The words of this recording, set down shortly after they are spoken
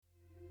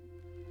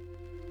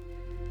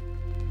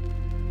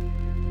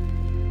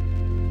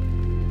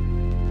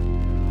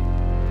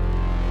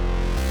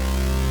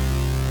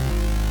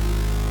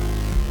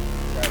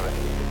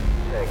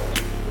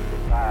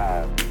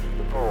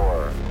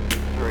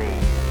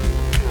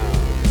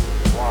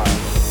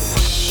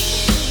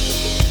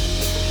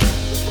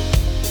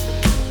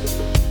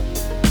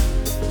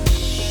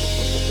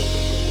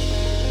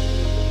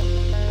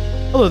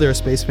Hello there,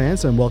 space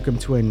fans, and welcome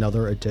to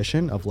another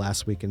edition of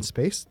Last Week in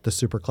Space, the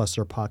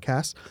Supercluster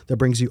podcast that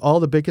brings you all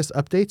the biggest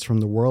updates from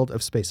the world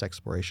of space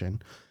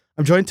exploration.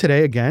 I'm joined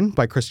today again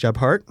by Chris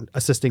Gebhardt,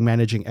 assisting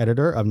managing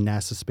editor of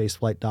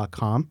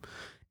NASAspaceflight.com,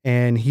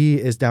 and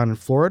he is down in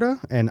Florida,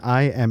 and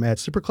I am at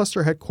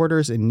Supercluster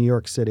headquarters in New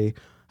York City.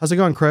 How's it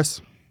going,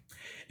 Chris?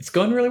 It's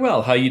going really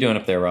well. How are you doing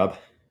up there, Rob?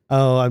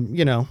 Oh,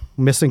 I'm,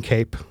 missing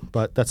Cape,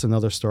 but that's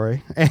another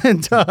story.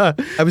 And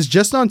I was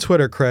just on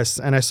Twitter, Chris,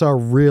 and I saw a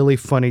really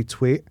funny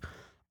tweet.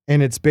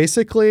 And it's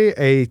basically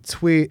a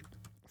tweet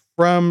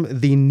from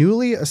the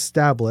newly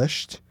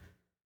established,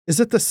 is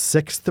it the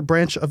sixth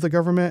branch of the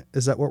government?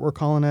 Is that what we're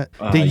calling it?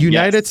 The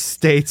United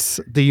States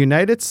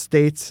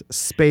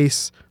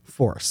Space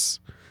Force.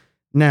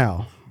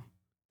 Now,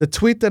 the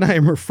tweet that I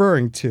am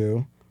referring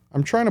to,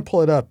 I'm trying to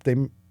pull it up.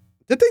 Did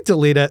they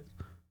delete it?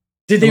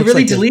 Did they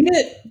really delete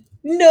it?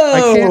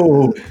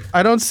 No.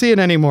 I don't see it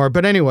anymore.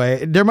 But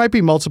anyway, there might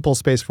be multiple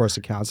Space Force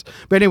accounts.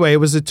 But anyway, it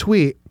was a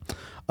tweet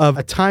of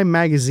a Time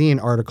magazine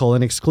article,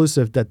 an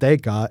exclusive that they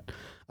got,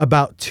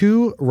 about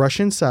two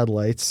Russian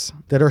satellites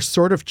that are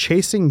sort of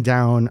chasing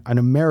down an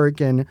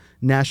American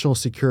national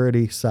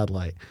security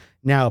satellite.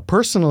 Now,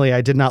 personally, I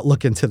did not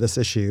look into this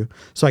issue,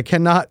 so I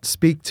cannot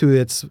speak to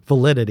its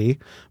validity,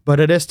 but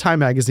it is Time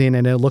magazine,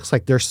 and it looks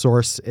like their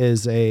source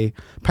is a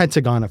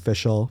Pentagon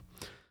official.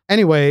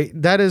 Anyway,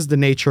 that is the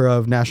nature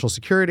of national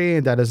security,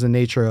 and that is the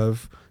nature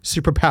of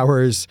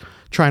superpowers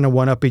trying to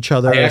one-up each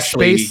other.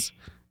 Space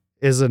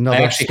is another.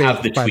 I actually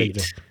have the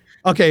tweet.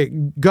 Okay,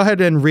 go ahead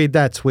and read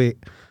that tweet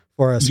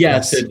for us.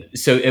 Yeah,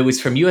 so it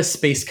was from U.S.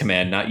 Space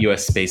Command, not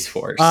U.S. Space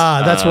Force.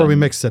 That's where we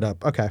mixed it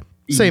up. Okay,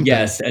 same thing.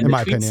 Yes, and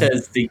the tweet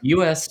says the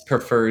U.S.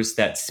 prefers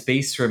that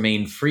space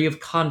remain free of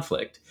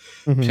conflict.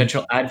 Mm-hmm.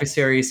 Potential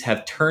adversaries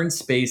have turned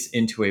space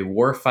into a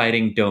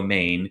warfighting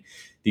domain.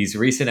 These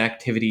recent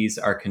activities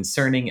are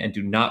concerning and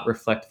do not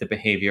reflect the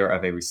behavior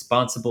of a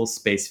responsible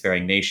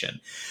spacefaring nation.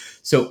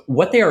 So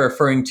what they are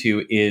referring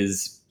to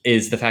is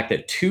the fact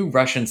that two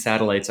Russian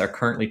satellites are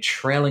currently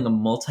trailing a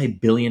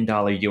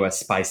multi-billion-dollar U.S.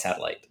 spy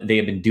satellite. They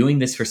have been doing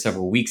this for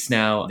several weeks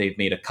now. They've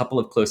made a couple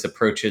of close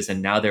approaches,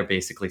 and now they're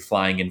basically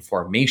flying in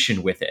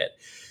formation with it.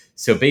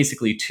 So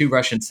basically, two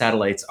Russian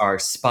satellites are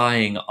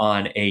spying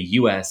on a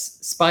U.S.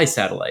 spy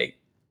satellite.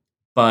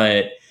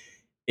 But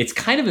it's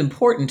kind of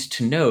important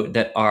to note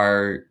that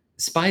our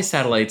spy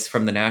satellites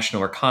from the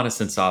National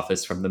Reconnaissance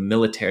Office, from the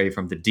military,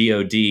 from the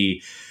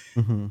DoD,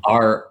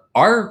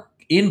 are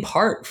in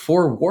part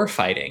for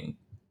warfighting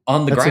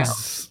on the ground.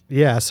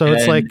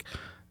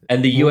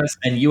 And the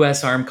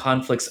U.S. armed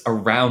conflicts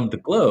around the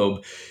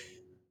globe.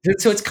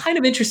 So it's kind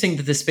of interesting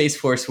that the Space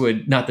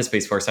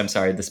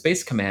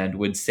Command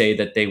would say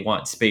that they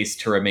want space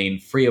to remain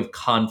free of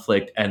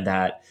conflict, and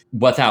that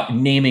without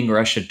naming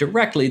Russia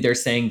directly, they're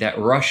saying that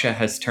Russia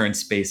has turned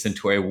space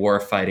into a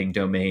warfighting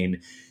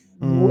domain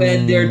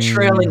when they're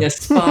trailing a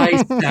spy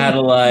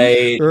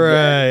satellite.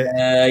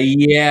 Right.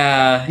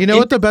 Yeah. You know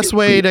what the best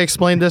way to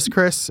explain this,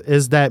 Chris,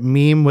 is that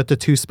meme with the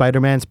two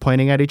Spider-Mans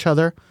pointing at each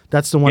other.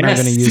 That's the one I'm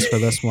going to use for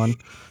this one.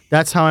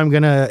 That's how I'm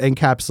going to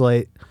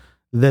encapsulate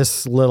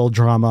this little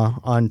drama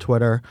on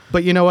Twitter.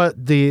 But you know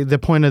what? The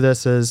point of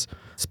this is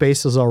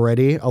space is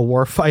already a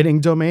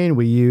war-fighting domain.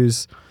 We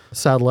use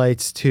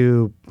satellites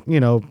to,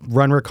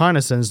 run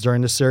reconnaissance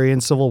during the Syrian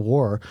civil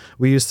war.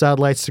 We use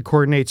satellites to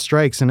coordinate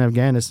strikes in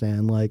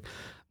Afghanistan. Like,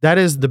 that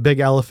is the big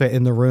elephant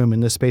in the room in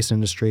the space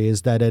industry,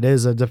 is that it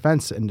is a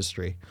defense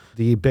industry.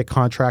 The big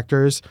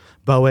contractors,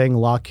 Boeing,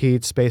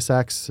 Lockheed,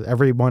 SpaceX,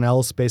 everyone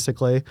else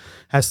basically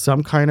has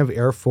some kind of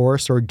Air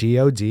Force or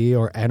DoD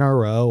or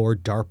NRO or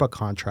DARPA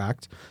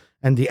contract.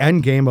 And the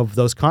end game of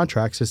those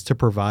contracts is to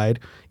provide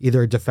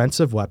either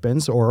defensive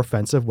weapons or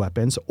offensive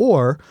weapons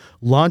or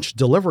launch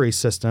delivery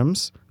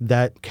systems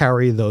that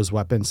carry those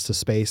weapons to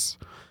space.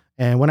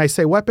 And when I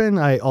say weapon,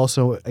 I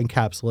also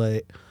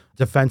encapsulate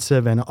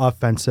defensive and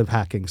offensive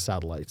hacking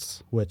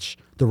satellites, which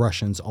the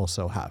Russians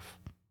also have,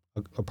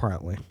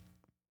 apparently.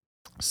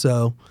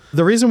 So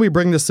the reason we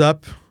bring this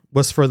up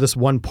was for this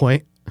one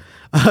point.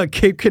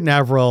 Cape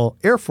Canaveral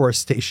Air Force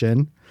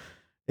Station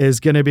is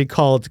going to be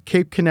called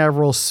Cape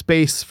Canaveral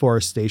Space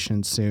Force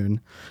Station soon.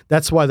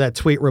 That's why that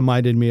tweet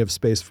reminded me of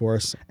Space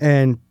Force.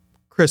 And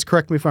Chris,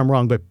 correct me if I'm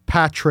wrong, but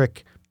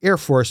Patrick Air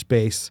Force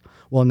Base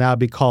will now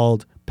be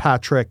called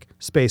Patrick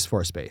Space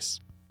Force Base.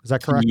 Is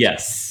that correct?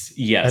 Yes.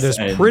 That is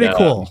pretty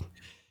cool.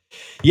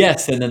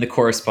 Yes, and then the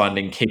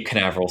corresponding Cape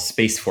Canaveral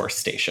Space Force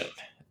Station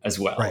as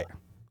well. Right.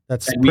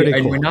 That's pretty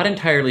cool. And we're not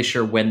entirely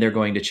sure when they're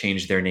going to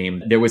change their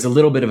name. There was a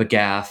little bit of a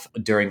gaffe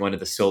during one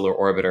of the Solar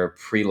Orbiter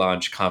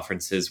pre-launch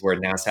conferences where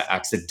NASA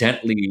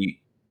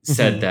accidentally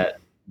said that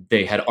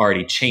they had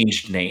already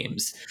changed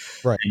names.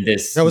 Right. And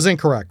that was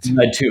incorrect.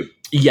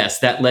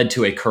 That led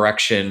to a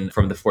correction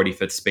from the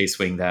 45th Space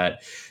Wing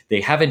that they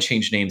haven't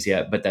changed names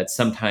yet, but that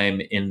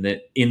sometime in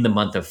the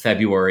month of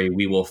February,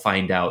 we will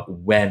find out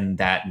when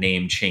that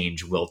name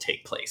change will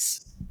take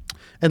place.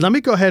 And let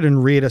me go ahead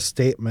and read a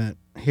statement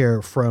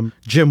here from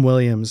Jim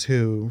Williams,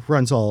 who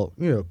runs all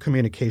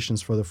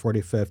communications for the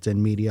 45th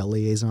and media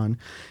liaison.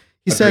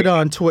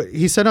 Agreed.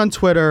 He said on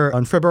Twitter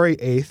on February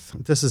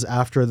 8th, this is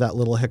after that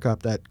little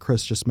hiccup that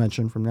Chris just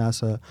mentioned from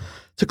NASA,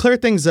 to clear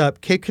things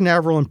up, Cape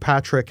Canaveral and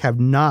Patrick have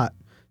not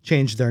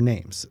changed their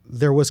names.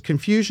 There was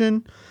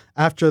confusion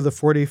after the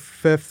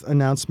 45th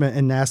announcement,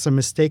 and NASA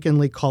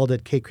mistakenly called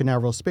it Cape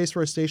Canaveral Space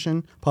Force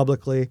Station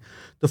publicly.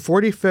 The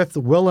 45th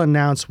will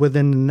announce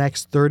within the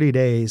next 30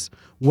 days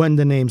when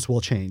the names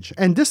will change.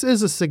 And this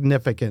is a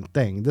significant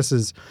thing.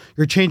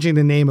 You're changing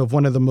the name of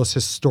one of the most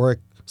historic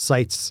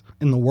sites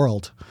in the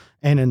world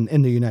and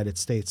in the United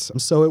States.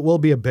 So it will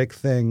be a big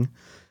thing.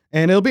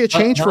 And it'll be a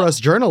change for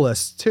us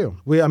journalists, too.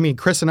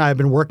 Chris and I have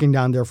been working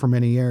down there for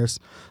many years.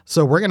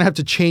 So we're going to have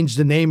to change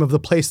the name of the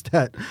place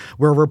that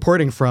we're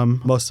reporting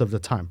from most of the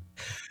time.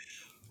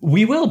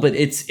 We will, but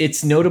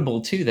it's notable,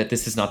 too, that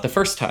this is not the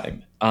first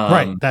time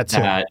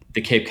that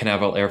the Cape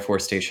Canaveral Air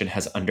Force Station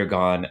has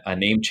undergone a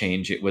name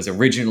change. It was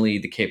originally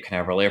the Cape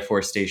Canaveral Air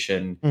Force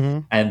Station. Mm-hmm.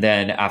 And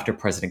then after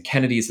President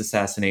Kennedy's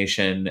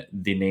assassination,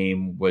 the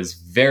name was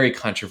very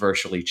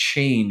controversially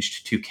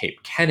changed to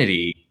Cape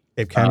Kennedy.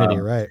 Cape Kennedy,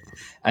 right.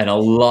 And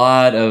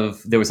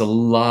there was a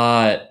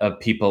lot of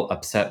people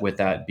upset with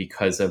that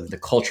because of the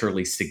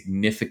cultural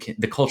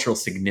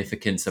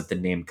significance of the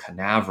name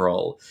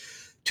Canaveral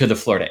to the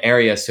Florida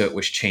area. So it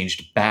was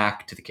changed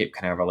back to the Cape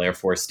Canaveral Air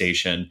Force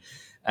Station.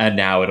 And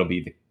now it'll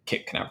be the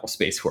Cape Canaveral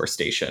Space Force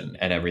Station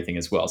and everything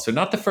as well. So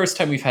not the first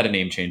time we've had a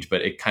name change,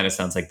 but it kind of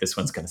sounds like this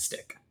one's going to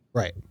stick.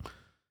 Right.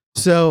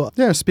 So,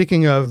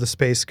 speaking of the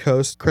Space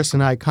Coast, Chris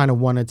and I kind of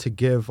wanted to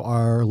give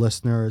our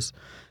listeners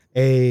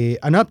an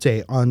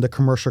update on the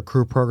Commercial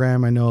Crew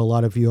program. I know a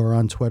lot of you are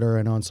on Twitter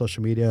and on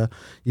social media.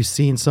 You've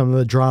seen some of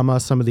the drama,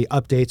 some of the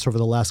updates over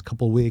the last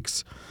couple of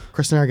weeks.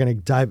 Chris and I are going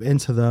to dive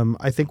into them.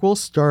 I think we'll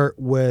start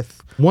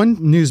with one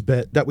news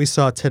bit that we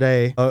saw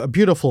today, a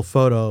beautiful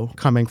photo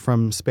coming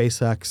from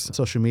SpaceX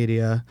social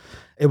media.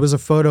 It was a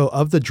photo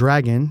of the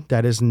Dragon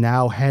that is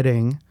now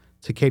heading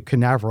to Cape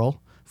Canaveral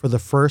for the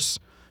first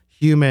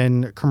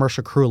human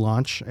Commercial Crew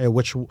launch,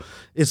 which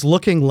is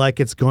looking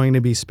like it's going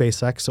to be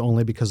SpaceX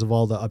only because of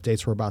all the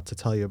updates we're about to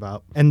tell you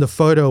about. And the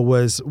photo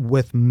was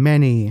with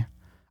many,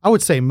 I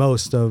would say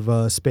most of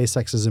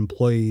SpaceX's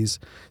employees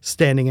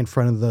standing in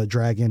front of the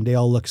Dragon. They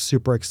all look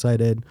super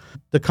excited.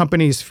 The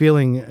company's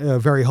feeling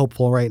very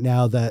hopeful right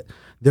now that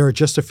they're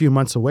just a few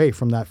months away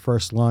from that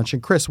first launch.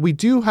 And Chris, we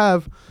do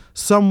have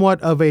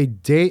somewhat of a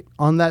date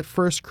on that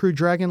first Crew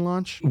Dragon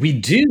launch. We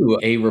do.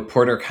 A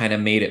reporter kind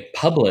of made it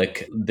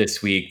public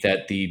this week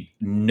that the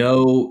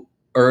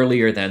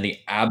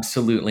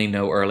absolutely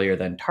no earlier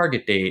than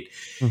target date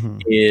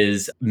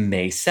is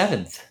May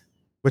 7th.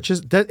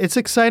 It's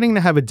exciting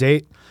to have a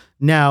date.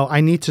 Now, I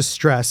need to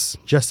stress,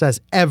 just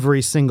as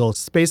every single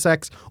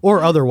SpaceX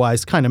or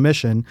otherwise kind of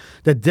mission,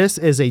 that this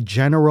is a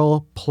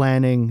general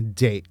planning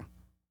date.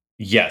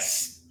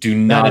 Yes. Do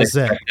not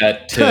expect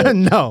that to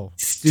no,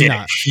 stick. Do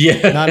not.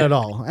 Yeah. Not at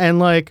all.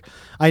 And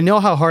I know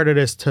how hard it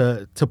is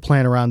to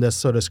plan around this,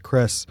 so does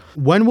Chris.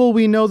 When will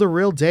we know the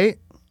real date?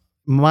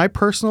 My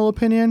personal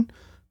opinion,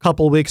 a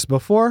couple weeks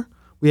before.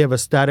 We have a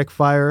static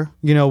fire.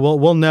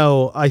 We'll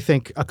know, I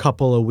think, a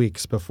couple of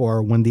weeks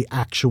before when the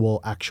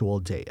actual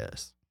date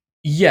is.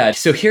 Yeah.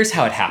 So here's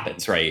how it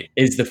happens, right?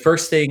 Is the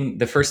first thing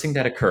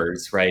that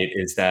occurs, right,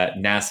 is that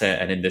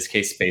NASA, and in this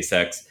case,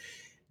 SpaceX,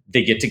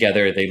 they get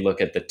together, they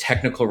look at the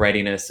technical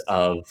readiness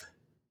of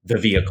the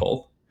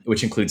vehicle,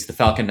 which includes the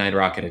Falcon 9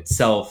 rocket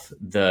itself,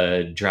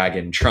 the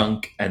Dragon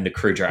trunk, and the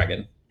Crew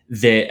Dragon.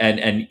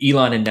 And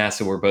Elon and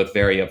NASA were both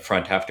very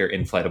upfront after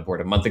in-flight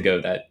abort a month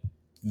ago that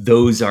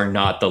those are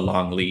not the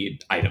long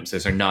lead items.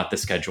 Those are not the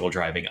scheduled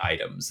driving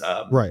items.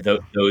 Right.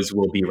 Those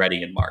will be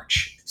ready in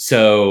March.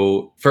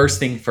 So first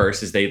thing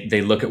first is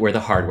they look at where the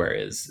hardware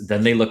is.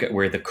 Then they look at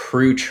where the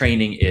crew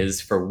training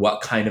is for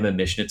what kind of a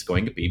mission it's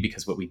going to be,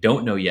 because what we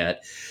don't know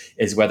yet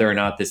is whether or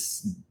not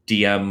this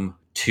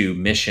DM2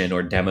 mission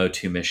or Demo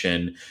 2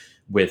 mission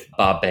with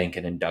Bob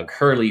Behnken and Doug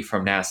Hurley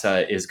from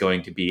NASA is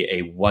going to be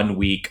a 1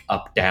 week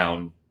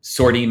up-down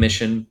sortie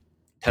mission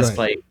test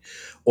flight,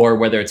 or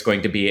whether it's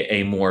going to be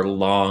a more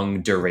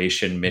long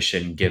duration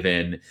mission,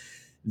 given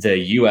the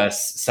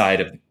U.S.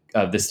 side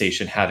of the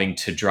station having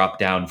to drop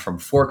down from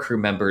 4 crew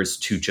members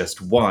to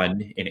just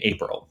 1 in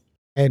April.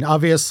 And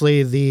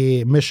obviously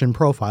the mission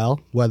profile,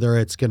 whether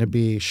it's going to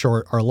be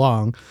short or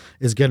long,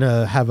 is going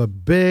to have a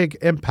big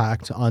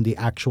impact on the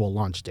actual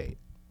launch date.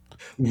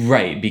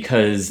 Right,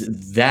 because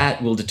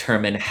that will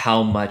determine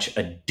how much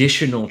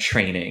additional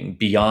training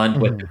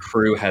beyond what the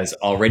crew has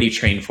already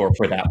trained for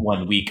that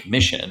 1 week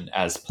mission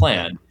as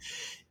planned.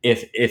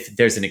 If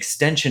there's an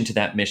extension to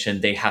that mission,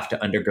 they have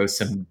to undergo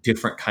some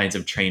different kinds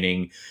of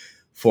training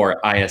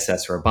for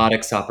ISS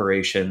robotics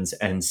operations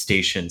and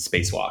station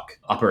spacewalk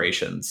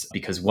operations,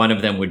 because one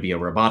of them would be a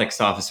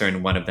robotics officer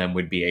and one of them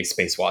would be a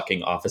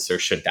spacewalking officer,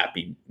 should that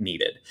be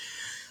needed.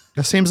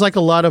 That seems like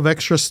a lot of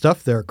extra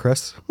stuff there,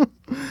 Chris.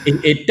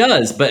 It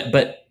does,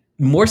 but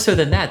more so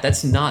than that,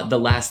 that's not the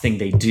last thing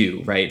they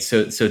do, right?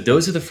 So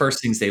those are the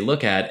first things they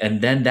look at,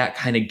 and then that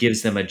kind of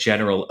gives them a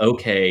general,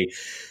 okay,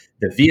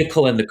 The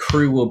vehicle and the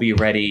crew will be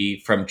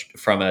ready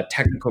from a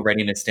technical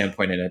readiness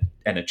standpoint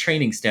and a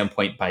training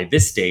standpoint by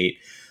this date.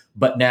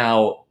 But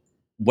now,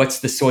 what's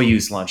the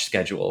Soyuz launch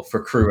schedule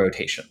for crew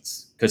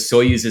rotations? Because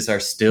Soyuzes are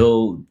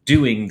still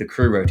doing the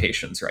crew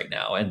rotations right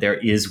now, and there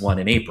is one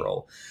in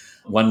April,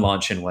 one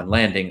launch and one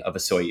landing of a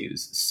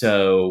Soyuz.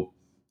 So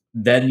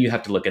then you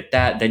have to look at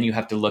that. Then you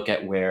have to look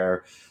at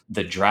where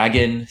the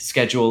Dragon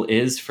schedule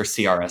is for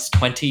CRS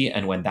 20.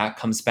 And when that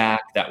comes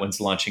back, that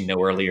one's launching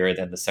no earlier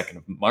than the 2nd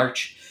of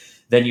March.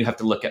 Then you have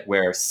to look at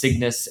where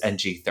Cygnus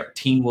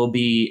NG-13 will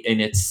be in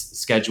its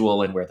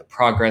schedule and where the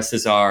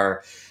progresses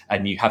are.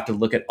 And you have to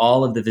look at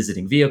all of the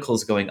visiting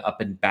vehicles going up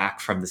and back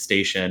from the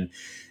station.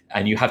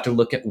 And you have to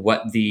look at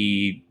what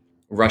the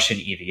Russian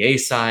EVA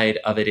side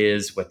of it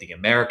is, what the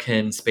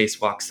American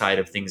spacewalk side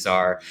of things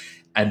are.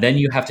 And then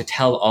you have to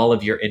tell all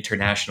of your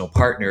international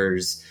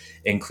partners,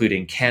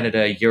 including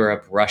Canada,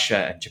 Europe,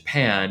 Russia, and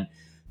Japan,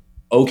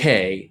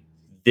 okay,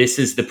 this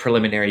is the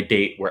preliminary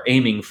date we're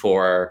aiming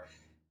for.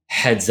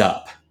 Heads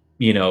up,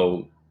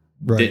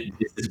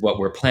 this is what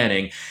we're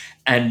planning.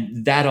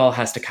 And that all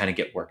has to kind of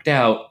get worked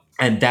out.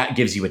 And that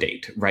gives you a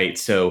date, right?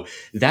 So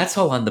that's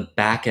all on the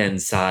back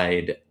end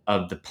side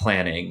of the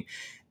planning.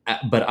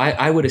 But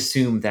I would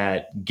assume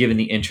that given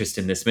the interest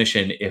in this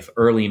mission, if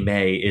early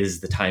May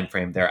is the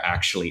timeframe they're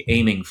actually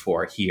aiming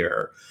for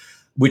here,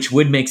 which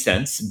would make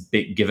sense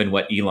given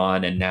what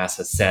Elon and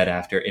NASA said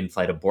after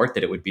in-flight abort,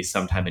 that it would be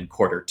sometime in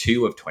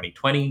Q2 of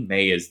 2020.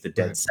 May is the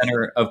dead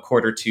center of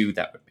Q2.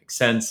 That would make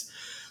sense.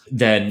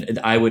 Then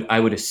I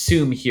would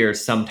assume here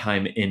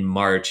sometime in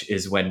March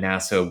is when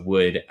NASA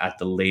would at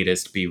the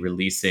latest be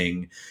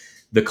releasing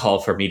the call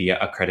for media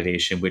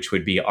accreditation, which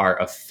would be our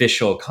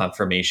official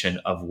confirmation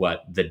of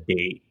what the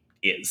date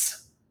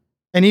is.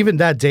 And even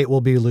that date will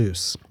be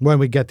loose when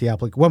we get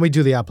when we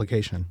do the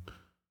application.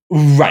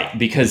 Right,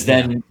 because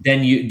then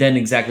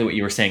exactly what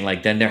you were saying,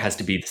 like then there has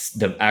to be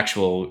the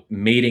actual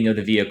mating of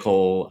the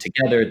vehicle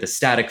together, the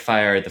static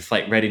fire, the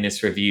flight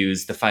readiness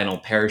reviews, the final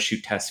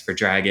parachute tests for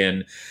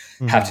Dragon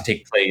have to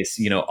take place.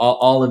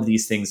 All of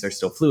these things are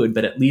still fluid,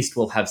 but at least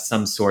we'll have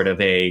some sort of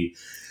a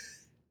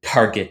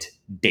target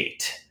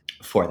date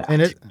for that.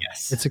 And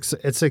yes,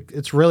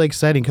 it's really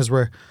exciting because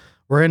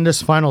we're in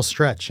this final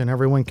stretch and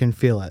everyone can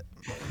feel it.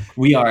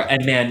 We are.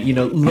 And man,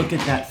 look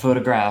at that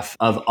photograph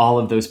of all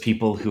of those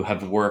people who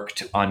have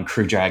worked on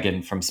Crew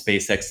Dragon from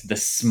SpaceX, the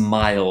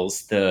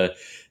smiles, the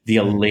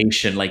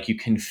elation, like you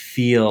can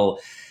feel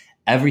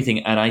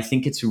everything. And I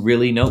think it's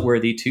really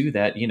noteworthy too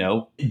that,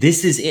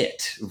 this is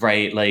it,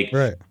 right? Like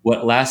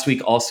what last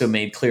week also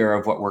made clear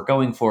of what we're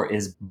going for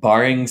is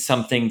barring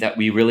something that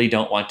we really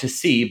don't want to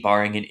see,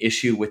 barring an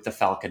issue with the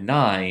Falcon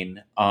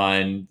 9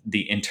 on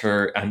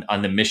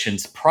on the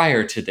missions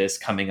prior to this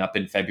coming up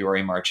in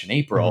February, March, and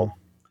April.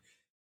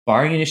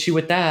 Barring an issue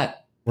with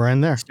that, we're in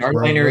there.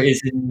 Starliner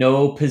is in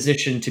no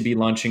position to be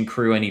launching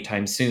Crew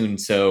anytime soon.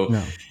 So,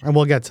 and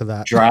we'll get to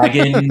that.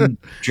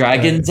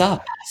 Dragon's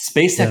up,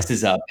 SpaceX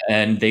is up,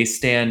 and they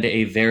stand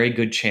a very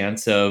good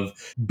chance of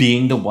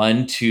being the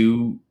one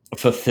to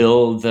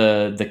fulfill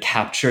the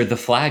capture the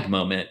flag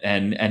moment,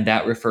 and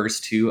that refers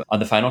to on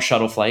the final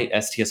shuttle flight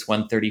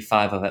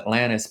STS-135 of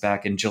Atlantis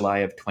back in July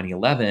of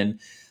 2011.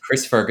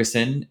 Chris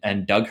Ferguson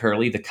and Doug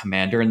Hurley, the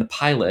commander and the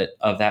pilot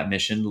of that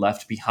mission,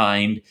 left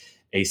behind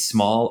a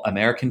small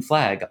American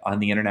flag on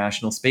the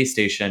International Space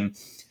Station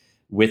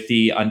with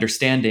the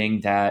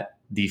understanding that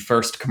the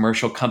first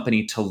commercial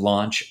company to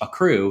launch a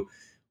crew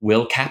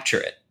will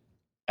capture it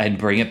and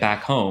bring it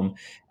back home.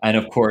 And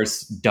of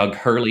course, Doug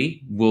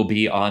Hurley will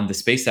be on the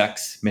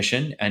SpaceX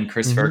mission and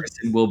Chris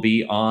Ferguson will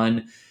be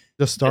on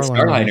the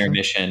Starliner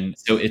mission.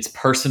 So it's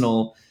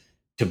personal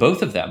to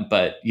both of them.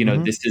 But,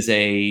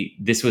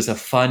 this was a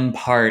fun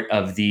part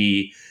of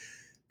the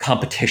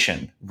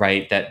competition,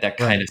 right? That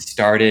kind of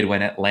started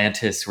when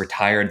Atlantis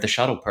retired the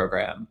shuttle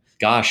program.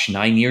 Gosh,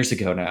 9 years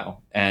ago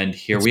now. And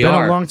here we are. It's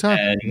been a long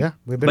time.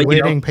 We've been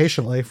waiting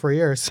patiently for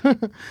years.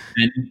 And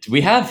we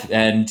have.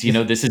 And,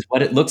 this is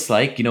what it looks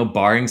like,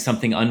 barring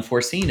something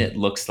unforeseen. It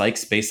looks like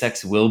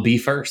SpaceX will be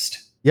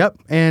first. Yep.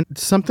 And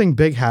something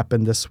big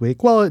happened this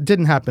week. Well, it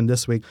didn't happen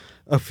this week.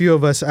 A few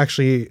of us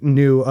actually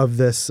knew of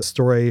this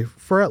story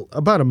for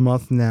about a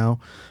month now.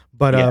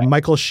 But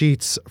Michael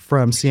Sheets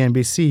from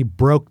CNBC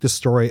broke the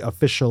story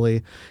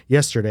officially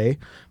yesterday.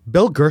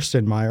 Bill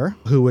Gerstenmaier,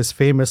 who was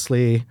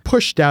famously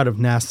pushed out of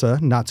NASA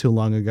not too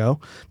long ago,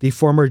 the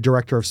former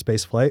director of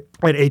spaceflight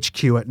at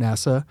HQ at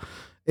NASA,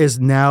 is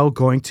now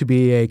going to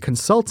be a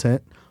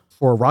consultant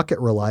for rocket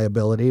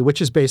reliability,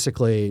 which is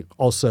basically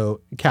also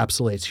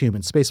encapsulates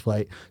human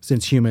spaceflight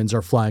since humans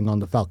are flying on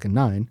the Falcon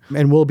 9,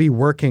 and will be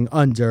working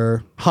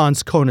under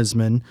Hans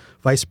Konisman,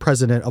 Vice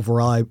President of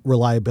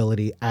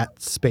Reliability at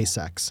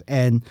SpaceX.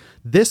 And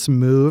this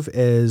move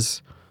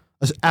is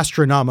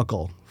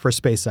astronomical for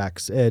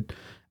SpaceX. It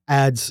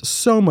adds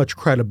so much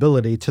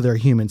credibility to their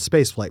human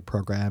spaceflight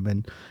program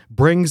and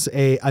brings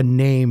a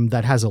name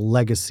that has a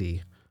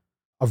legacy,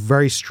 a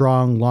very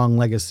strong, long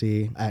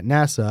legacy at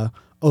NASA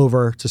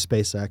over to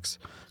SpaceX.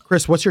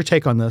 Chris, what's your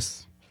take on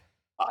this?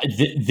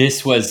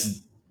 This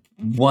was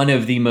one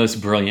of the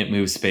most brilliant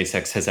moves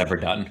SpaceX has ever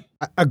done.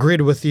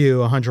 Agreed with you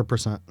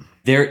 100%.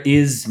 There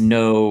is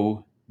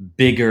no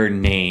bigger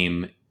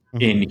name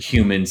in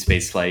human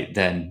spaceflight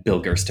than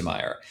Bill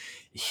Gerstenmaier.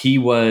 He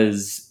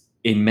was,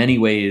 in many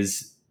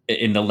ways,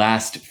 in the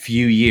last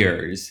few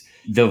years,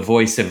 the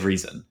voice of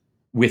reason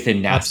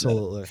within NASA.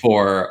 Absolutely.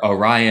 For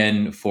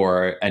Orion,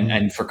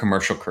 and for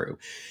commercial crew.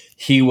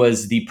 He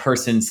was the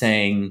person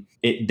saying,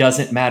 it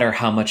doesn't matter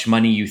how much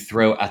money you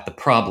throw at the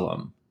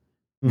problem,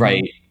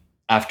 right?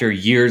 After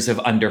years of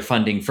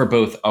underfunding for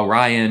both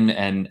Orion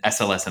and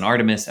SLS and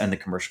Artemis and the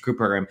commercial crew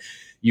program,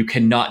 you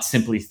cannot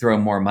simply throw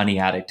more money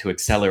at it to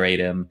accelerate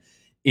him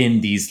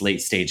in these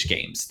late stage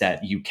games,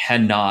 that you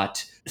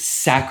cannot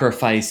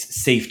sacrifice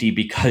safety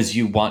because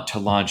you want to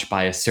launch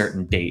by a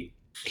certain date.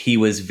 He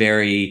was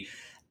very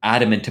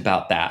adamant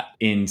about that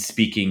in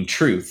speaking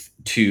truth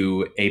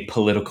to a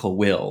political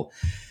will.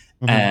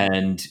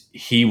 And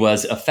he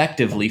was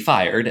effectively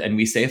fired. And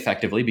we say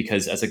effectively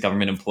because as a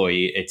government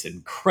employee, it's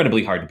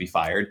incredibly hard to be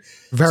fired.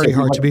 Very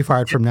hard to be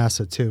fired from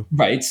NASA too.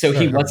 Right. So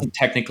he wasn't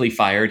technically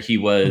fired. He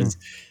was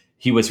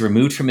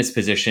removed from his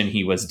position.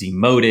 He was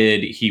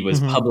demoted. He was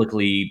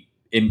publicly,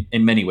 in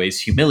many ways,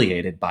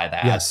 humiliated by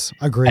that. Yes,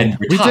 agreed.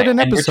 We did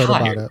an episode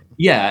about it.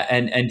 Yeah.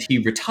 And he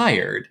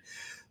retired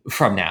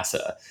from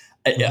NASA.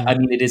 I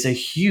mean, it is a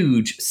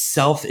huge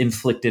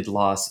self-inflicted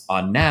loss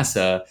on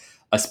NASA,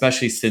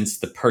 especially since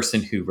the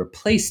person who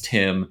replaced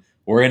him,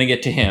 we're going to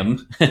get to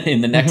him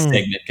in the next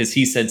segment, because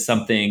he said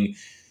something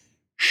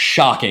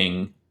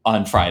shocking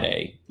on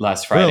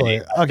last Friday,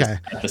 really? Okay.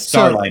 At the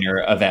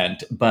Starliner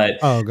event. But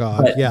oh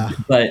god,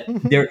 but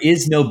there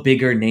is no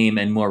bigger name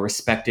and more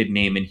respected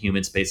name in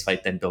human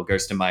spaceflight than Bill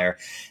Gerstenmaier.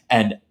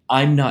 And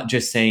I'm not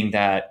just saying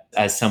that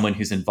as someone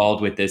who's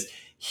involved with this.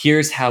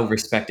 Here's how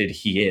respected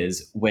he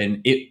is.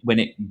 When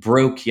it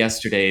broke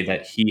yesterday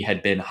that he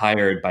had been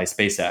hired by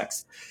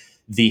SpaceX,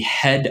 the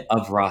head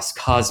of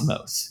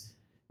Roscosmos,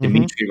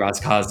 Dmitry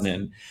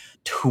Roskoznin,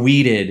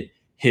 tweeted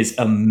his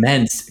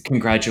immense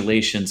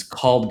congratulations,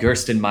 called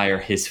Gerstenmaier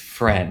his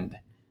friend.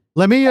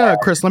 Let me,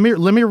 Chris, let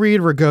me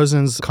read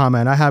Rogozin's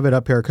comment. I have it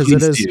up here because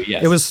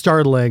it was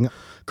startling.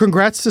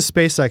 Congrats to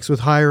SpaceX with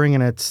hiring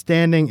an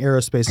outstanding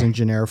aerospace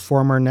engineer,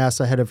 former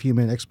NASA head of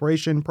human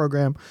exploration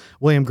program,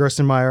 William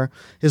Gerstenmaier.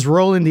 His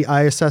role in the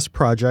ISS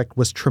project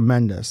was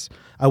tremendous.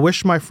 I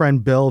wish my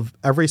friend Bill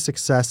every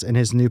success in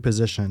his new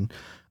position.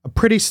 A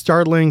pretty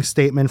startling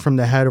statement from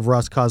the head of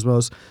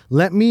Roscosmos.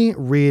 Let me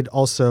read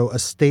also a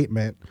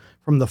statement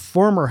from the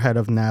former head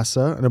of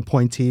NASA, an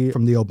appointee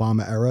from the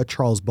Obama era,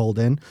 Charles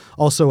Bolden,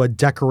 also a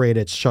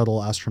decorated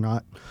shuttle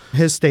astronaut.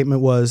 His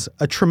statement was,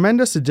 a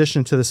tremendous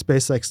addition to the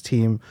SpaceX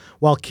team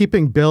while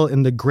keeping Bill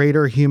in the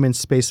greater human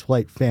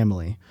spaceflight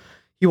family.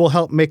 He will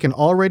help make an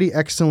already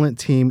excellent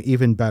team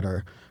even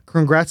better.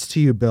 Congrats to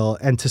you, Bill,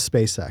 and to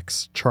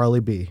SpaceX. Charlie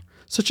B.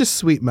 Such a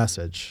sweet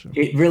message.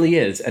 It really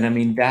is. And I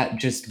mean, that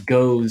just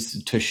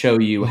goes to show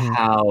you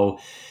how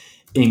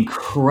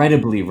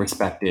incredibly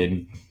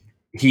respected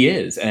he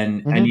is.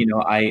 And you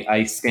know,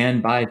 I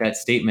stand by that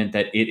statement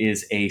that it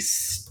is a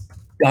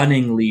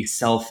stunningly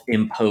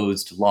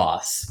self-imposed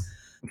loss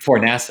for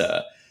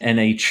NASA and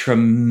a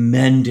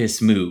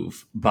tremendous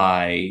move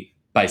by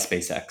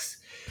SpaceX.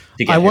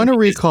 I want to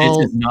recall,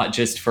 this is not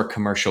just for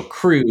commercial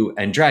crew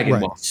and Dragon.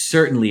 Right. Well,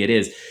 certainly it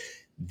is.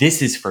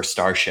 This is for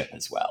Starship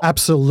as well.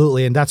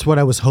 Absolutely. And that's what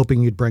I was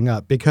hoping you'd bring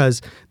up,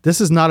 because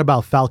this is not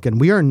about Falcon.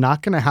 We are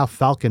not going to have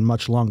Falcon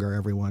much longer,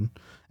 everyone.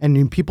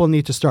 And people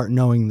need to start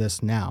knowing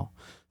this now.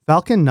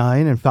 Falcon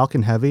 9 and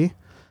Falcon Heavy,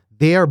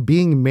 they are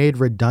being made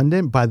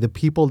redundant by the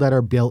people that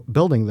are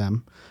building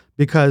them,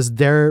 because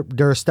they're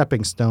a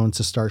stepping stone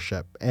to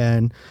Starship.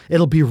 And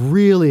it'll be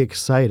really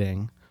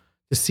exciting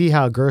to see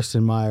how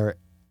Gerstenmaier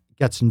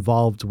gets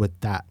involved with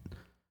that,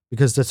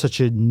 because that's such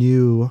a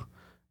new,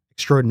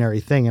 extraordinary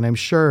thing. And I'm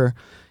sure,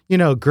 you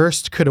know,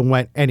 Gerst could have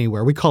went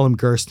anywhere. We call him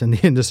Gerst in the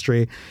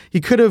industry.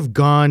 He could have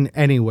gone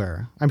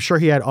anywhere. I'm sure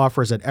he had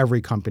offers at every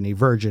company,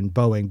 Virgin,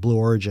 Boeing, Blue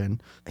Origin.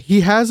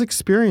 He has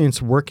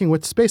experience working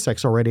with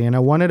SpaceX already. And I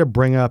wanted to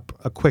bring up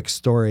a quick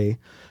story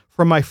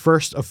from my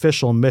first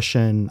official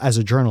mission as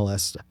a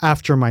journalist.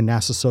 After my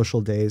NASA social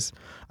days,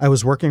 I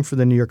was working for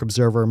the New York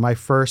Observer. My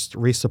first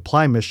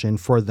resupply mission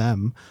for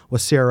them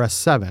was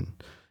CRS-7.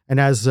 And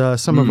as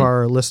some of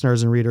our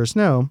listeners and readers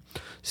know,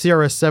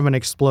 CRS-7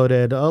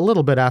 exploded a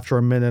little bit after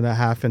a minute and a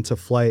half into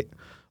flight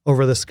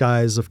over the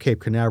skies of Cape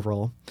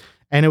Canaveral.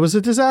 And it was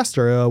a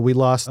disaster. We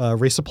lost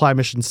resupply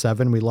mission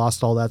 7. We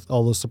lost all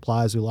those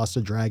supplies. We lost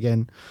a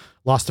Dragon,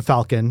 lost a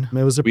Falcon.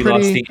 It was we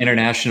lost the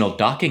international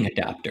docking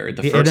adapter.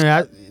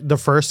 The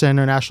first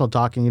international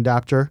docking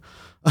adapter.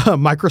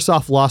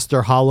 Microsoft lost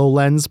their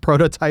HoloLens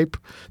prototype.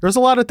 There's a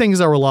lot of things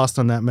that were lost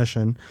on that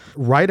mission.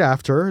 Right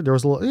after, there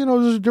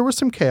was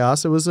some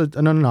chaos. It was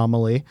an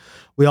anomaly.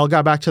 We all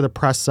got back to the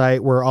press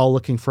site. We're all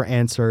looking for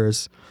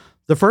answers.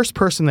 The first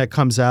person that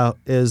comes out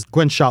is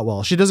Gwen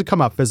Shotwell. She doesn't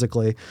come out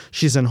physically.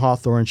 She's in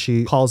Hawthorne.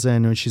 She calls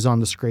in and she's on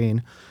the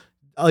screen.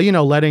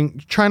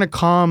 trying to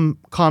calm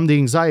the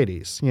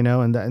anxieties,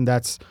 and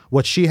that's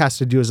what she has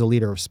to do as a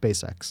leader of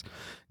SpaceX.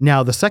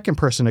 Now, the second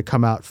person to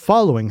come out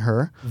following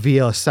her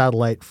via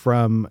satellite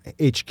from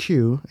HQ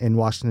in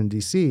Washington,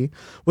 D.C.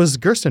 was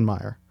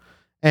Gerstenmaier.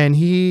 And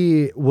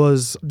he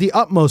was the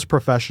utmost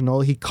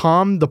professional. He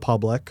calmed the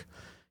public.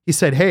 He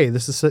said, hey,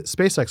 this is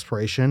space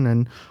exploration,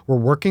 and we're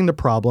working the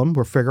problem.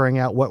 We're figuring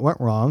out what went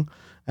wrong,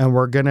 and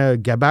we're going to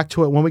get back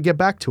to it when we get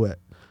back to it.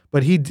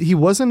 But he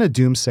wasn't a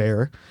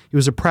doomsayer. He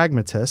was a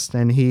pragmatist,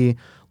 and he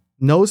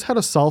knows how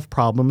to solve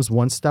problems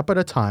one step at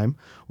a time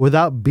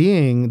without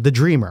being the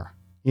dreamer.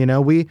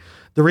 The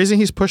reason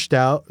he's pushed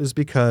out is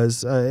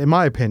because, in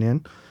my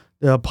opinion,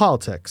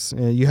 politics.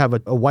 You have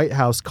a White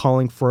House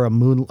calling for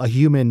a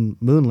human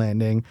moon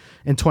landing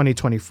in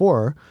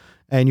 2024,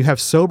 and you have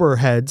sober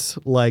heads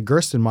like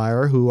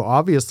Gerstenmaier who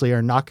obviously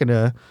are not going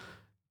to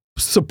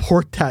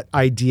support that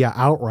idea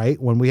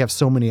outright when we have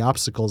so many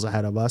obstacles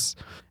ahead of us.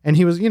 And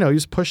he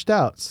was pushed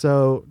out.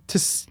 So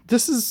this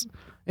is,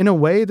 in a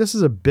way, this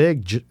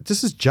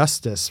is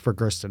justice for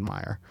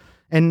Gerstenmaier.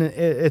 And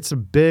it's a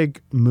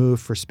big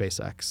move for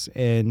SpaceX.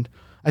 And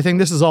I think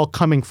this is all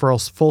coming for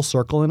us full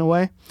circle in a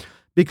way,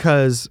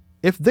 because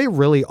if they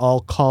really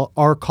all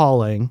are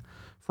calling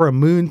for a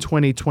Moon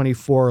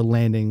 2024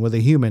 landing with a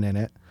human in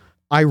it,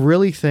 I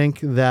really think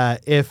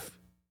that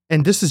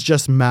and this is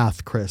just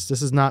math, Chris,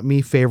 this is not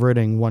me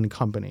favoriting one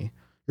company.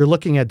 You're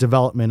looking at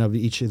development of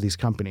each of these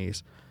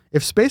companies.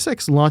 If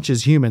SpaceX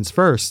launches humans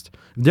first,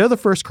 if they're the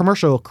first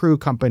commercial crew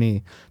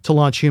company to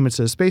launch humans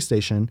to the space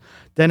station,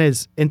 then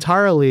it's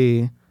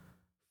entirely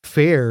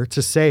fair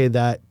to say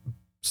that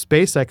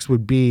SpaceX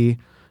would be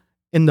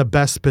in the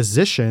best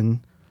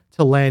position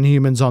to land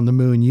humans on the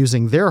moon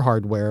using their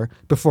hardware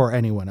before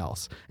anyone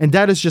else. And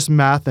that is just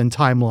math and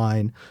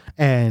timeline,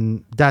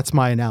 and that's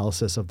my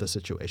analysis of the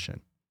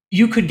situation.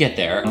 You could get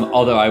there,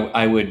 although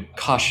I would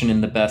caution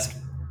in the best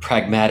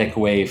pragmatic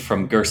way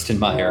from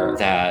Gerstenmaier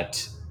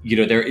that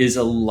there is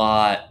a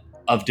lot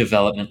of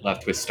development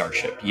left with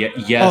Starship.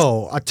 Yes.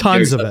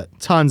 Tons of it.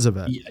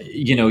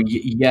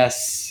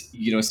 Yes.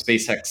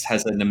 SpaceX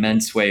has an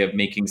immense way of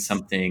making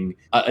something,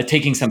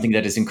 taking something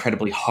that is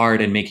incredibly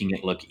hard and making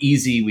it look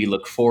easy. We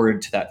look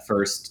forward to that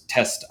first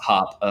test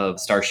hop of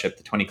Starship,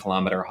 the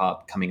 20-kilometer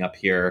hop coming up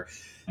here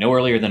no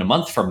earlier than a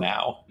month from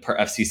now per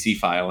FCC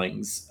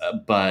filings.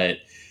 But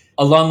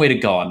a long way to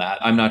go on that.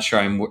 I'm not sure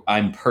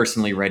I'm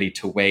personally ready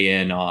to weigh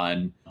in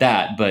on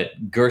that,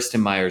 but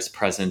Gerstenmaier's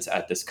presence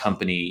at this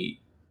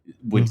company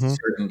would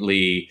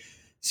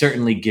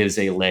certainly gives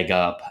a leg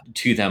up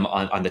to them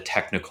on the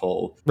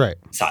technical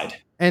side.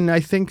 And I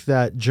think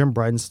that Jim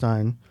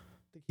Bridenstine,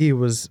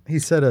 he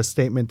said a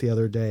statement the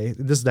other day.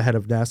 This is the head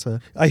of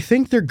NASA. I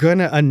think they're going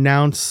to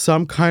announce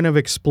some kind of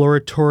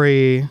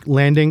exploratory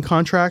landing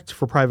contract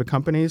for private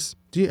companies.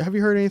 Have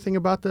you heard anything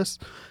about this?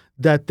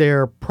 That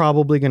they're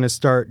probably going to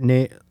start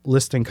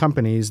listing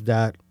companies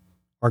that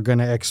are going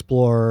to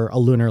explore a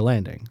lunar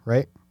landing,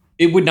 right?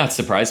 It would not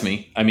surprise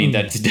me. I mean,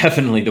 that's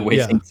definitely the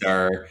way things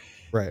are.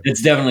 Right.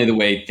 It's definitely the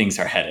way things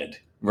are headed,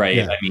 right?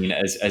 Yeah. I mean,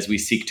 as we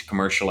seek to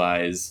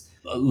commercialize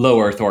low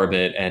Earth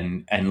orbit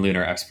and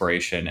lunar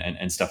exploration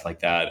and stuff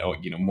like that,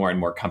 more and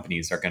more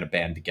companies are going to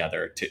band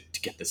together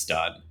to get this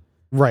done.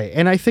 Right.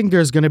 And I think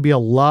there's going to be a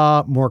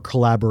lot more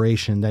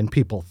collaboration than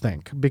people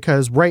think,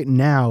 because right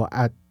now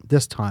at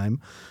this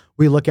time,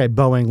 we look at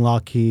Boeing,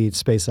 Lockheed,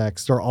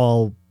 SpaceX, they're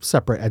all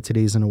separate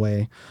entities in a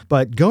way.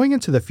 But going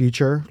into the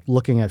future,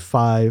 looking at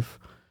 5-10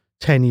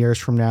 years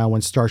from now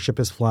when Starship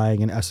is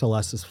flying and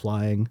SLS is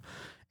flying,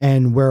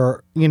 and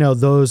where,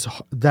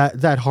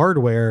 that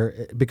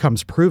hardware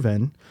becomes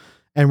proven,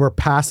 and we're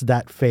past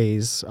that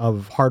phase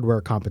of hardware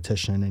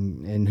competition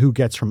and who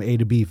gets from A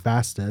to B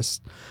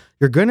fastest,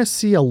 you're going to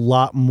see a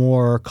lot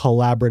more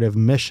collaborative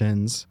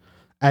missions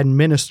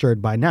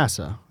administered by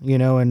NASA,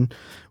 and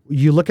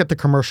you look at the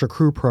commercial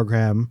crew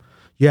program,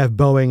 you have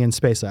Boeing and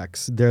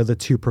SpaceX. They're the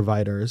two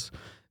providers.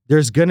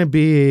 There's going to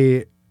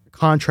be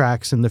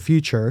contracts in the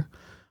future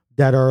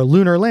that are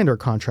lunar lander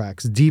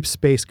contracts, deep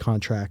space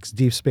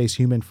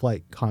human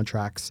flight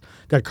contracts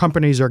that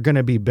companies are going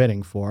to be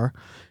bidding for.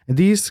 And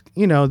these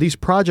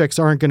projects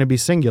aren't going to be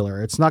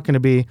singular. It's not going to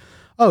be,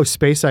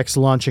 SpaceX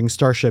launching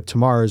Starship to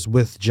Mars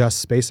with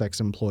just SpaceX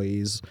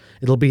employees.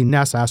 It'll be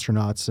NASA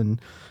astronauts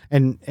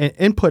and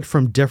input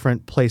from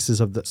different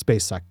places of the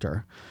space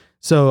sector.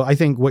 So I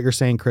think what you're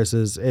saying, Chris,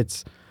 is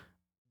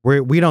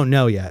we don't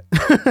know yet.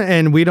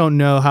 And we don't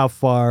know how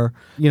far,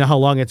 how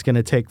long it's going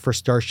to take for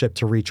Starship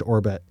to reach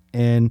orbit.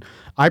 And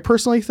I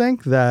personally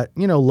think that,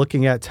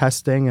 looking at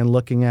testing and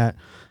looking at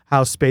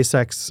how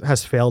SpaceX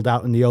has failed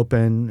out in the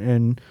open,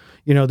 and,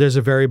 there's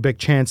a very big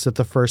chance that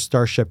the first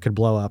Starship could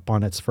blow up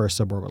on its first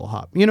suborbital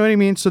hop. You know what I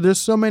mean? So there's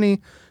so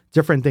many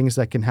different things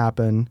that can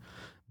happen.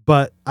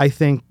 But I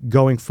think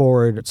going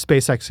forward,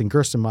 SpaceX and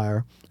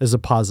Gerstenmaier is a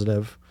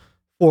positive.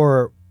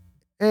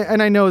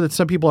 And I know that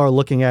some people are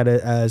looking at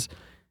it as,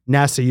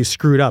 NASA, you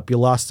screwed up. You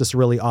lost this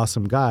really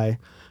awesome guy.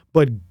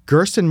 But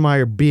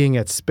Gerstenmaier being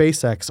at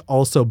SpaceX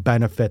also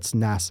benefits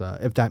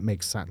NASA, if that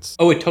makes sense.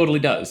 Oh, it totally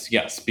does.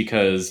 Yes,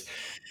 because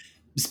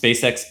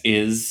SpaceX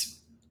is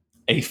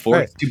a Right.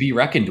 force to be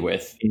reckoned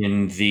with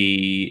in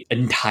the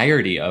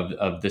entirety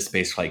of the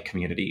spaceflight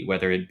community,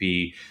 whether it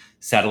be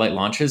satellite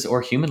launches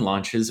or human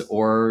launches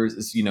or,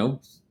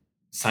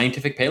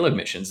 scientific payload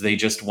missions. They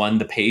just won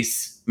the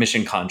PACE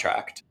mission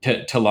contract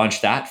to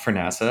launch that for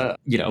NASA.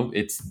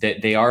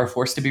 They are a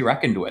force to be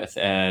reckoned with,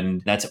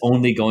 and that's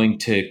only going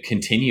to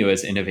continue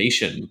as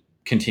innovation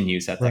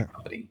continues at Right. that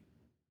company.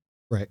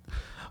 Right.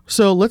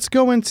 So let's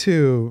go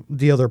into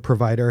the other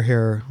provider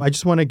here. I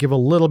just want to give a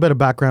little bit of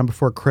background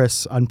before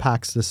Chris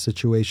unpacks this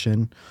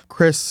situation.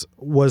 Chris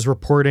was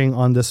reporting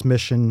on this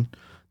mission,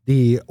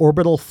 the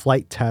orbital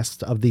flight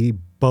test of the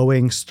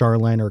Boeing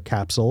Starliner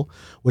capsule,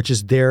 which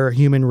is their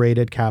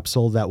human-rated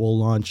capsule that will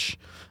launch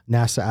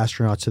NASA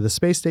astronauts to the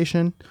space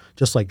station,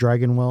 just like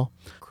Dragon will.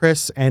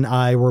 Chris and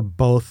I were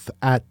both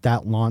at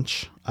that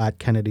launch at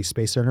Kennedy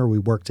Space Center. We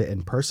worked it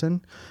in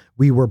person.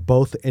 We were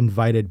both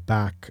invited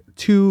back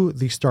to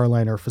the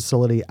Starliner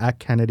facility at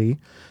Kennedy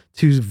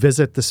to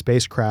visit the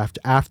spacecraft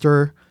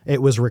after it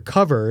was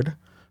recovered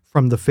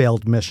from the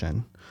failed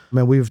mission. I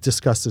mean, we've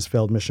discussed this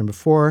failed mission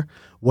before.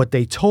 What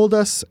they told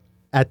us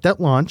at that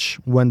launch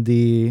when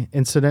the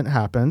incident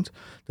happened,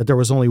 that there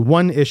was only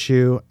one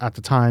issue at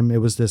the time. It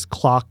was this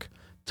clock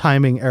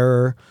timing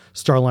error.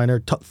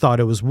 Starliner thought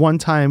it was one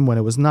time when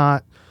it was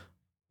not.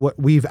 What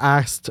we've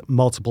asked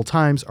multiple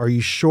times, are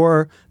you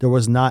sure there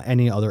was not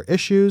any other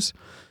issues?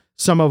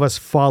 Some of us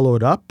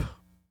followed up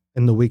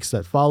in the weeks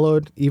that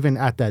followed. Even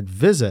at that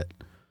visit,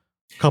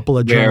 a couple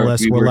of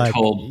journalists we were were like,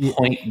 told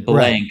point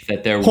blank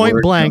that there point were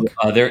no blank.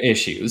 other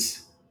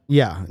issues.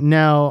 Yeah.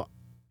 Now,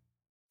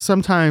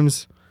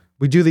 sometimes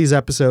we do these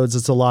episodes.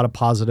 It's a lot of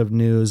positive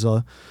news,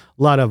 a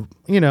lot of,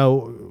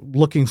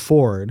 looking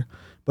forward.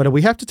 But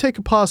we have to take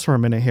a pause for a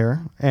minute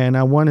here. And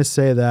I want to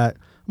say that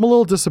I'm a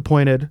little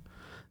disappointed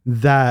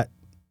that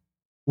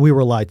we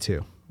were lied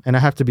to. And I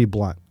have to be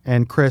blunt.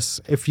 And Chris,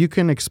 if you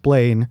can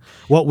explain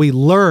what we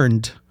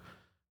learned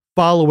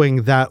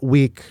following that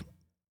week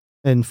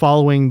and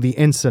following the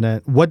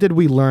incident, what did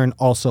we learn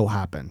also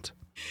happened?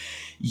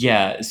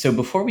 Yeah. So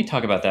before we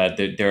talk about that,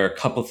 there are a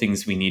couple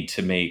things we need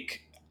to make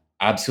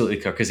absolutely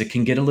clear, because it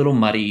can get a little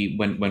muddy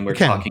when we're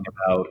talking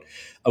about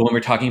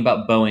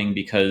Boeing,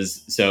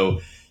 because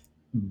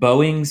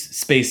Boeing's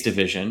space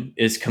division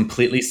is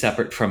completely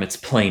separate from its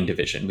plane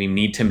division. We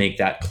need to make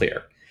that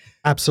clear.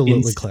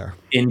 Absolutely clear.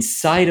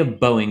 Inside of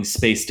Boeing's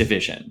space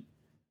division,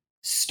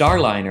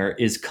 Starliner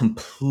is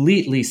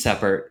completely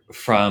separate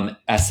from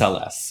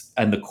SLS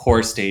and the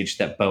core stage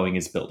that Boeing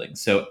is building.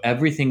 So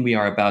everything we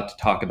are about to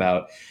talk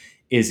about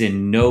is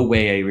in no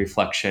way a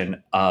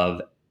reflection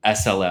of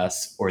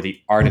SLS or the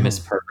Artemis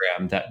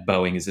program that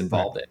Boeing is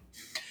involved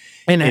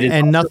in.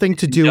 And nothing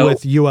to do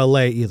with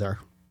ULA either.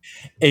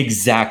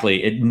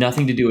 Exactly.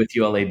 Nothing to do with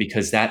ULA,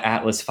 because that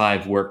Atlas V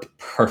worked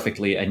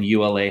perfectly, and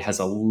ULA has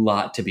a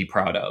lot to be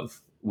proud of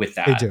with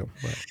that. They do.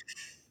 Right.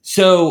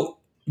 So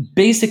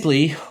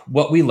basically,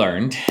 what we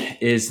learned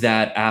is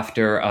that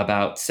after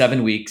about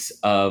 7 weeks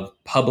of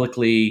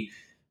publicly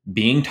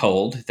being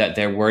told that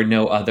there were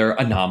no other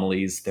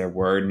anomalies, there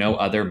were no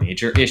other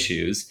major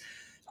issues,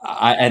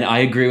 and I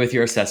agree with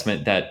your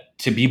assessment that,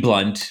 to be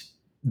blunt,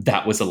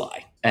 that was a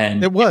lie.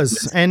 And it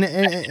was. And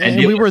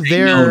we were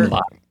there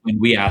when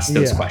we asked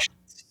those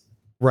questions.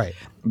 Right.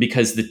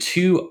 Because the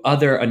two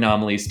other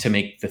anomalies to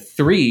make the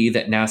three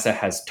that NASA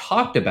has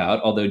talked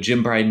about, although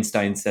Jim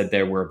Bridenstine said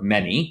there were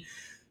many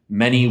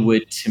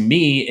would, to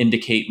me,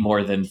 indicate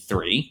more than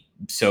three.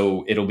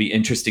 So it'll be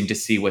interesting to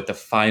see what the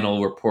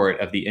final report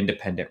of the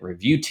independent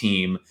review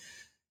team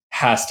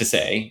has to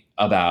say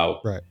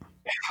about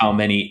how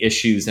many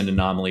issues and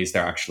anomalies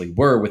there actually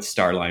were with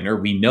Starliner.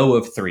 We know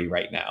of three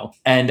right now.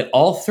 And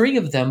all three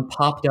of them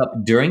popped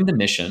up during the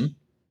mission,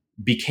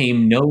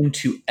 became known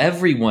to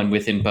everyone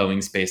within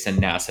Boeing Space and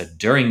NASA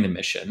during the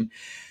mission.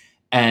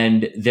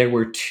 And there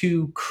were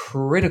two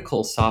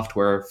critical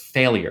software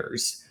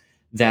failures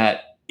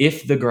that,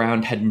 if the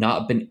ground had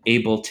not been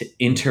able to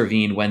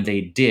intervene when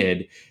they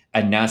did,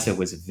 and NASA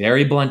was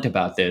very blunt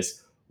about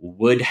this,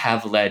 would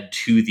have led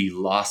to the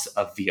loss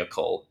of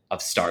vehicle of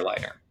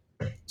Starliner.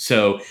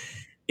 So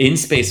in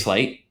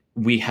spaceflight,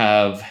 we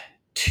have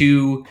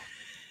two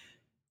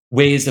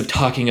ways of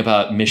talking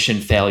about mission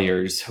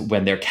failures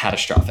when they're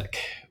catastrophic.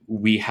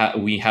 We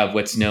have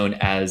what's known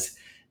as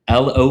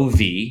LOV,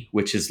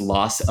 which is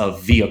loss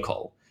of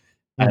vehicle.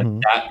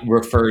 And that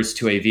refers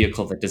to a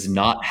vehicle that does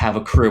not have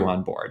a crew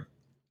on board.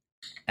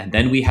 And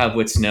then we have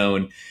what's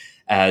known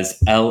as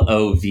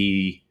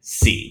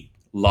LOVC,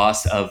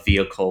 loss of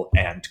vehicle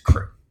and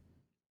crew.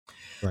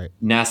 Right.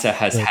 NASA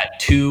has had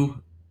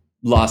two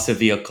loss of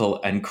vehicle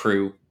and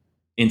crew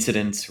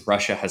incidents.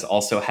 Russia has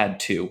also had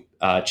two,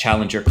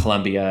 Challenger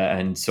Columbia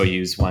and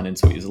Soyuz 1 and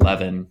Soyuz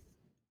 11.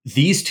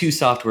 These two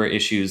software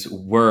issues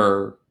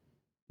were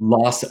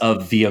loss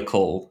of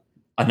vehicle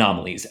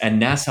anomalies,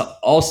 and NASA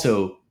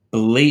also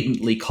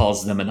blatantly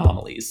calls them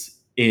anomalies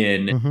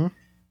in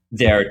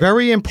their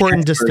very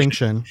important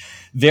distinction.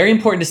 Very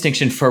important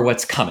distinction for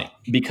what's coming,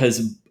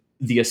 because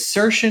the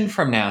assertion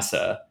from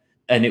NASA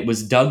and it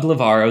was Doug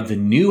Lovato, the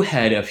new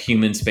head of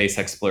human space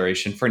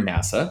exploration for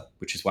NASA,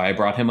 which is why I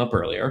brought him up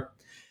earlier,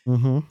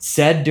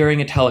 said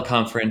during a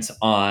teleconference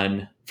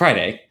on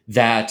Friday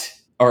that,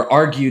 or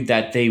argued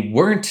that they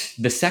weren't,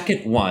 the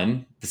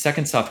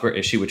second software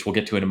issue, which we'll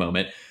get to in a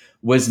moment,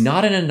 was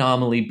not an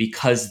anomaly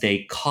because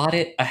they caught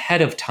it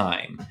ahead of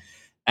time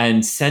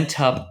and sent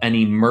up an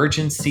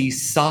emergency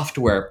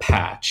software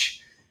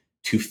patch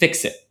to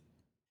fix it.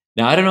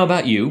 Now, I don't know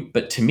about you,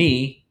 but to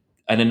me,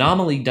 an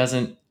anomaly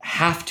doesn't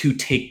have to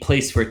take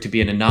place for it to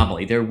be an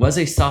anomaly. There was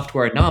a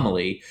software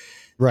anomaly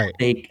Right.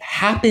 they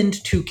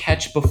happened to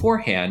catch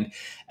beforehand,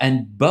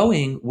 and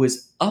Boeing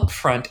was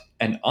upfront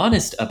and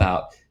honest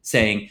about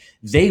saying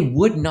they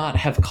would not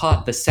have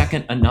caught the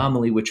second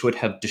anomaly, which would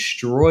have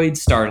destroyed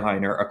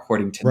Starliner,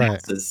 according to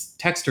NASA's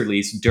text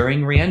release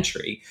during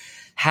reentry,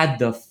 had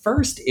the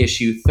first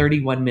issue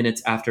 31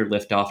 minutes after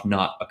liftoff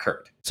not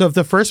occurred. So if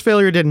the first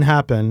failure didn't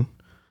happen,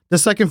 the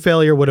second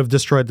failure would have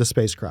destroyed the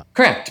spacecraft.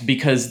 Correct,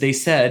 because they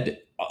said,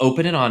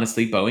 open and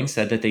honestly, Boeing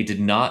said that they did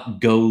not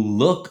go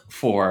look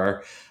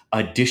for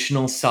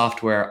additional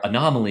software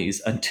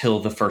anomalies until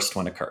the first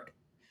one occurred.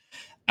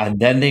 And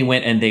then they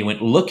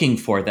went looking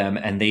for them,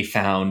 and they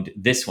found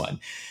this one.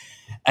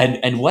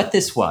 And what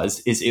this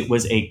was is it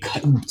was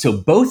so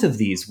both of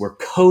these were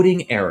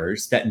coding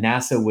errors that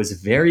NASA was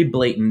very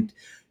blatant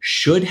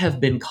should have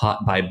been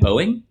caught by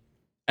Boeing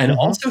and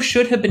also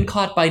should have been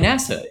caught by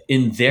NASA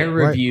in their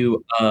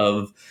review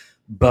of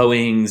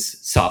Boeing's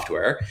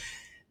software.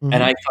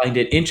 And I find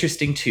it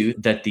interesting, too,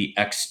 that the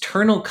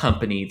external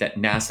company that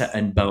NASA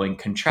and Boeing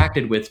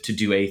contracted with to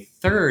do a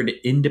third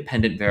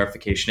independent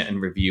verification and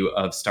review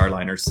of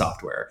Starliner's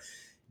software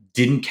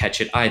didn't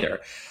catch it either.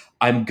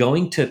 I'm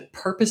going to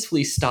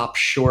purposefully stop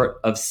short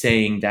of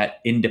saying that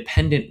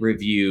independent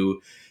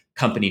review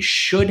company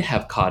should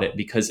have caught it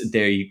because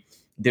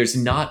there's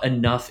not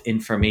enough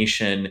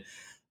information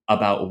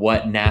about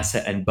what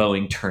NASA and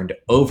Boeing turned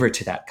over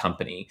to that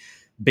company.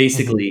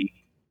 Basically,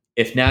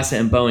 if NASA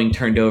and Boeing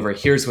turned over,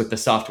 here's what the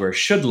software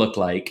should look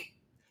like,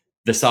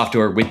 the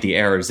software with the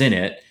errors in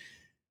it,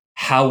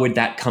 how would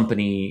that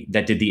company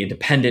that did the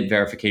independent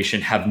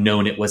verification have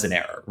known it was an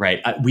error,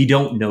 right? We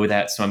don't know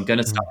that, so I'm going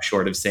to stop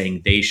short of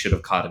saying they should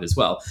have caught it as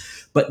well.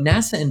 But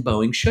NASA and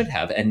Boeing should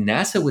have, and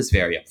NASA was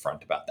very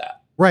upfront about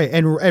that. Right,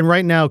 and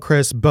right now,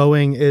 Chris,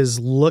 Boeing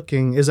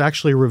is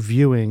actually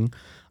reviewing,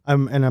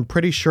 and I'm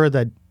pretty sure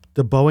that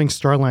the Boeing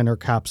Starliner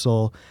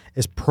capsule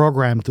is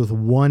programmed with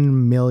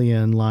 1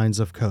 million lines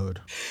of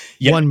code.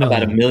 Yeah, 1 million.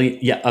 About 1 million.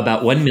 Yeah,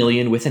 about 1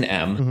 million with an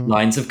M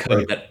lines of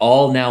code that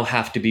all now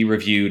have to be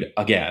reviewed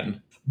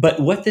again. But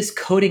what this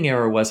coding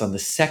error was on the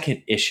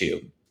second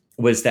issue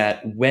was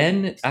that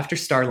after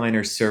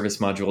Starliner's service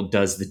module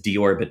does the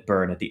deorbit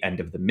burn at the end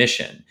of the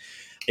mission,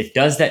 it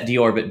does that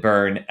deorbit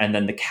burn, and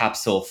then the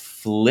capsule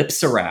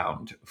flips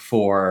around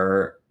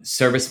for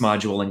service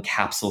module and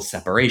capsule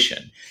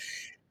separation.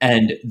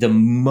 And the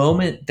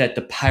moment that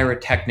the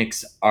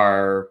pyrotechnics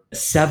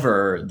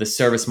sever the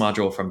service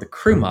module from the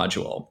crew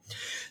module,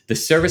 the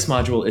service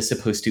module is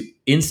supposed to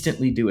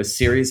instantly do a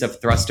series of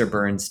thruster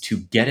burns to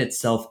get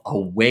itself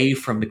away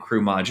from the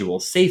crew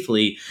module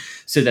safely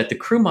so that the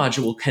crew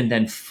module can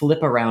then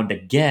flip around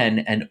again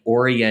and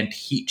orient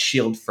heat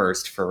shield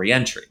first for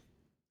reentry.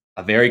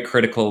 A very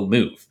critical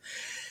move.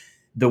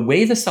 The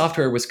way the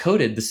software was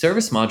coded, the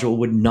service module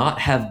would not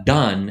have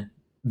done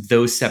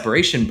those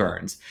separation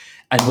burns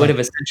and would have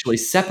essentially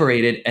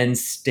separated and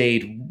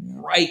stayed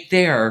right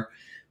there.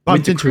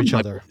 Bumped into each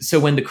other. So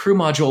when the crew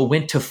module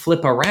went to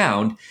flip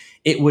around,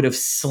 it would have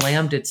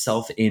slammed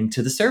itself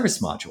into the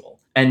service module.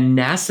 And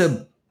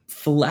NASA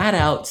flat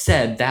out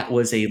said that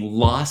was a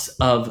loss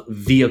of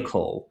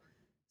vehicle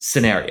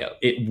scenario.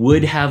 It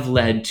would have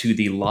led to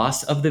the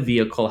loss of the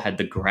vehicle had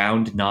the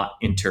ground not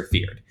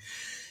interfered.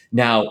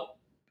 Now,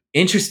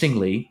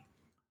 interestingly,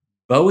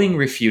 Boeing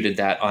refuted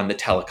that on the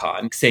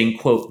telecon, saying,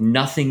 quote,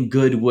 nothing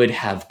good would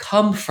have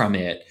come from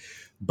it,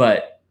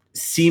 but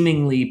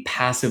seemingly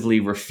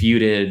passively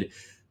refuted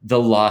the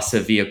loss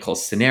of vehicle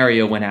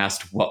scenario when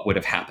asked what would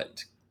have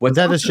happened.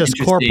 That is just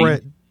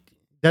corporate.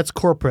 That's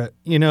corporate,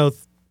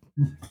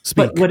 speak.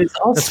 But what is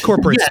also, that's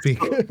corporate speak.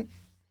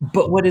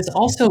 But what is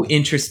also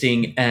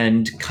interesting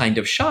and kind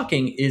of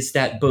shocking is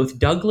that both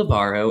Doug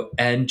Lovato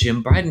and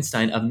Jim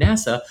Bridenstine of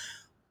NASA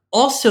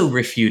also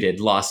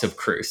refuted loss of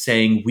crew,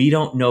 saying we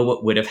don't know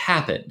what would have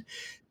happened,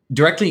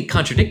 directly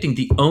contradicting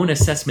the own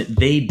assessment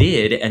they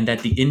did and that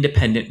the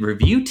independent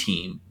review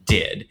team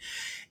did,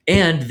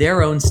 and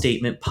their own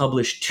statement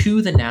published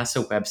to the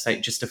NASA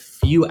website just a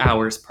few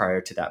hours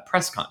prior to that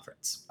press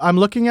conference. I'm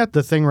looking at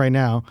the thing right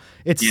now.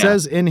 It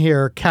says in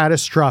here,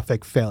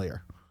 catastrophic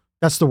failure.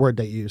 That's the word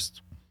they used.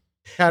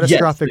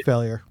 Catastrophic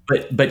failure.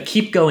 But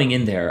keep going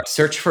in there.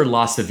 Search for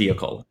loss of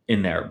vehicle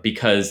in there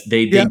because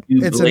they do.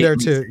 It's in there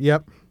too.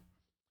 Yep.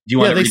 Do you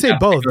want to they say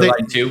both.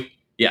 Line too?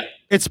 Yeah.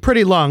 It's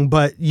pretty long,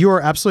 but you're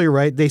absolutely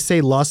right. They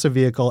say loss of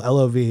vehicle,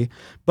 LOV,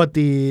 but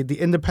the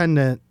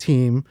independent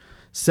team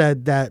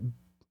said that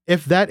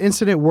if that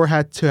incident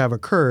had to have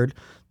occurred,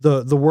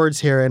 the words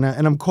here, and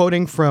I'm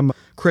quoting from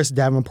Chris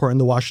Davenport in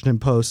the Washington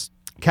Post,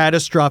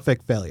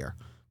 Catastrophic failure.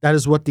 That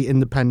is what the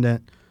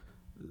independent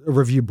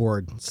review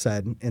board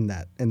said in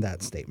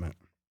that statement.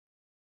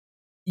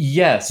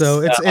 Yes.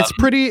 So it's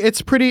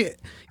pretty,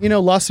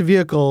 loss of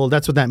vehicle.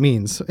 That's what that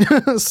means.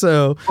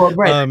 So, well,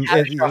 right.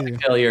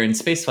 Catastrophic failure in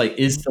spaceflight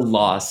is the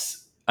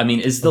loss. I mean,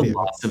 is the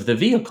loss of the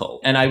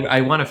vehicle. And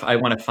I want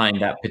to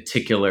find that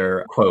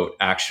particular quote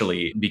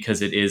actually,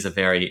 because it is a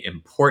very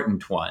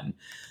important one.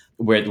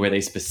 Where they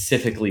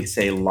specifically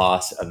say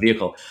loss of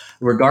vehicle.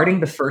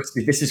 Regarding the first,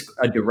 this is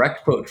a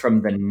direct quote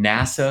from the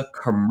NASA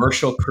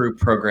Commercial Crew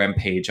Program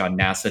page on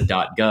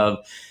nasa.gov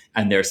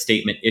and their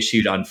statement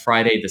issued on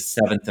Friday, the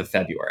 7th of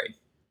February.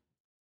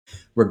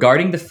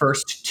 Regarding the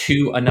first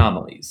two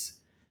anomalies,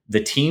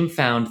 the team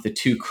found the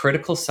two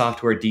critical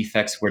software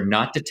defects were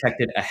not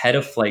detected ahead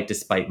of flight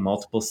despite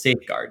multiple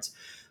safeguards.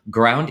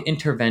 Ground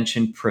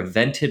intervention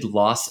prevented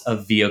loss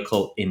of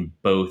vehicle in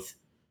both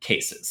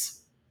cases.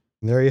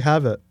 There you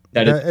have it.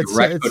 That is a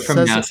direct quote from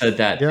NASA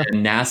that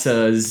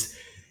NASA's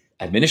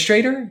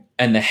administrator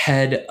and the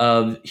head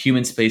of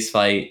human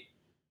spaceflight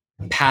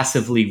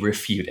passively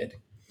refuted.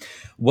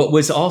 What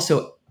was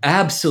also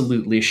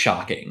absolutely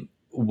shocking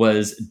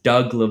was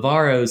Doug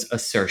Lovaro's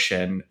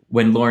assertion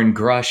when Lauren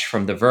Grush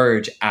from The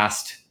Verge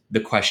asked the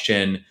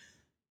question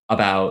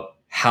about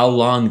how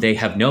long they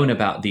have known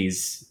about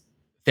these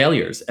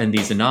failures and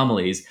these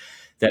anomalies,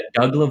 that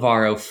Doug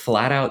Lavaro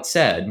flat out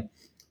said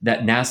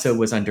that NASA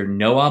was under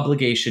no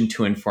obligation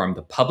to inform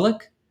the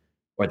public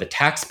or the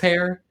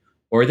taxpayer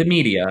or the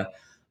media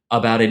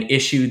about an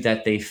issue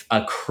that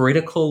a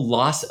critical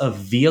loss of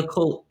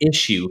vehicle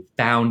issue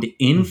found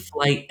in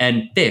flight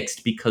and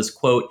fixed because,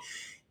 quote,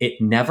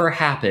 it never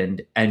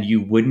happened and you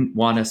wouldn't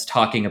want us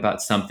talking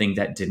about something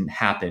that didn't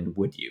happen,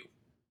 would you?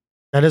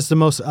 That is the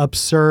most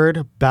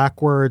absurd,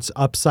 backwards,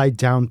 upside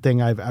down thing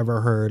I've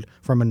ever heard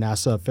from a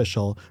NASA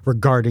official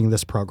regarding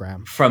this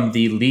program. From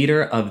the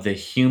leader of the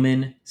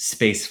human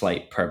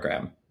spaceflight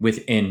program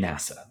within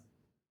NASA,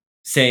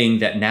 saying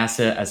that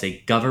NASA, as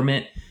a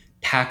government,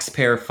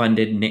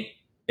 taxpayer-funded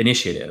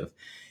initiative,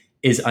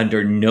 is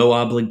under no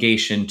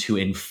obligation to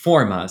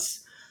inform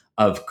us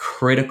of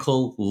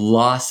critical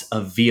loss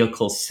of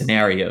vehicle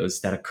scenarios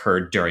that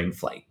occurred during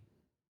flight.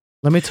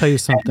 Let me tell you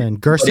something.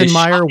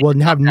 Gerstenmaier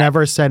would have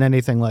never said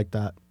anything like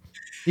that.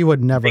 He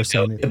would never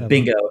say anything.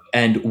 Bingo.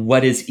 And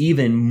what is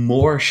even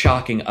more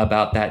shocking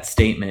about that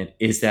statement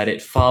is that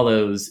it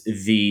follows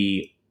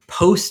the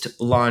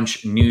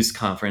post-launch news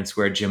conference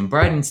where Jim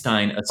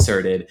Bridenstine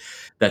asserted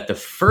that the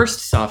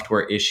first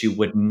software issue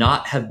would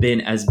not have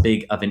been as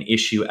big of an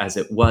issue as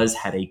it was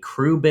had a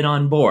crew been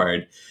on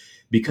board,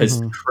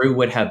 because the crew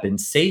would have been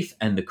safe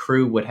and the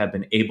crew would have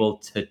been able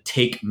to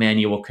take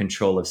manual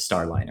control of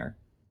Starliner.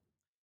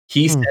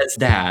 He says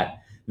that.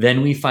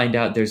 Then we find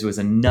out there was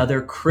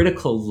another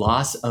critical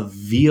loss of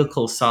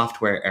vehicle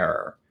software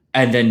error.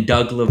 And then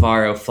Doug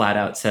Lavaro flat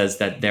out says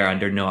that they're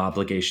under no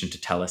obligation to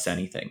tell us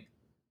anything.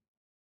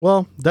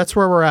 Well, that's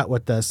where we're at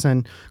with this.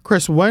 And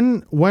Chris,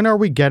 when are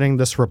we getting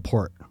this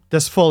report,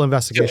 this full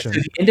investigation? So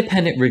the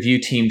independent review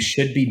team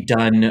should be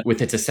done with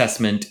its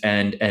assessment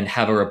and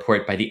have a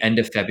report by the end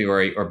of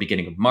February or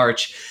beginning of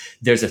March.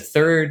 There's a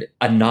third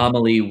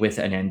anomaly with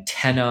an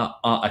antenna,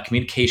 a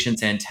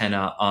communications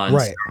antenna on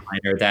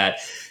Starliner that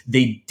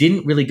they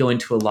didn't really go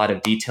into a lot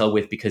of detail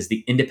with because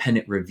the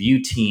independent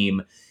review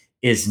team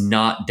is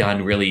not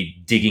done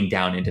really digging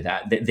down into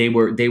that. They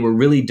were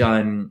really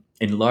done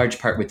in large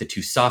part with the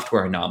two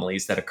software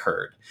anomalies that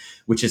occurred,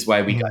 which is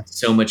why we got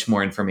so much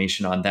more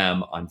information on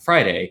them on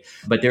Friday.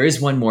 But there is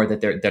one more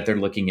that they're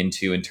looking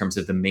into in terms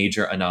of the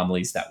major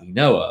anomalies that we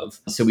know of.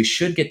 So we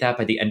should get that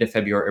by the end of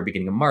February or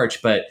beginning of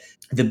March. But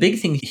the big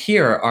thing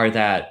here are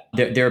that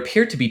there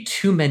appear to be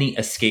too many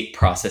escape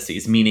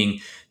processes,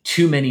 meaning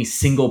too many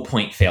single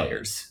point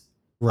failures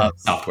of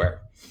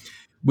software,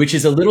 which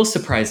is a little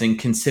surprising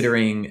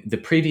considering the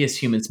previous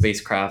human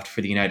spacecraft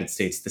for the United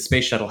States, the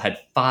space shuttle, had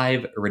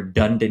 5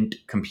 redundant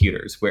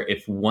computers where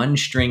if one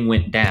string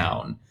went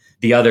down,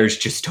 the others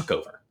just took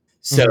over.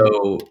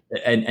 So,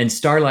 and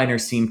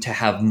Starliner seemed to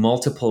have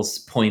multiple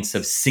points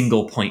of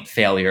single point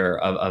failure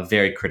of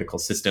very critical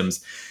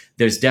systems.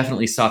 There's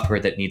definitely software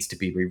that needs to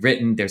be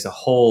rewritten. There's a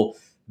whole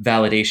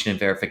validation and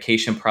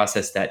verification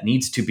process that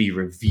needs to be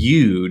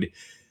reviewed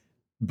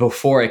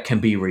before it can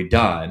be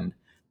redone.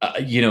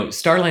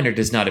 Starliner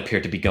does not appear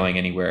to be going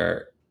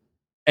anywhere.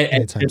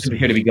 It doesn't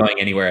appear to be going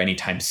anywhere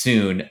anytime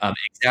soon.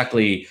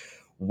 Exactly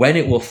when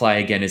it will fly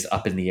again is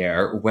up in the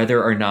air.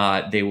 Whether or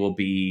not they will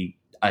be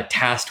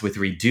tasked with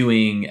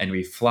redoing and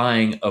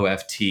reflying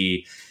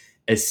OFT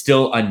is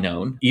still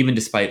unknown, even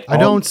despite I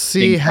don't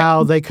see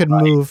how they could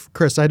move,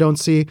 Chris. I don't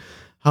see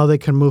how they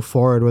can move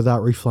forward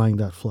without reflying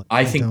that flight.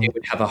 I think they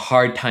would have a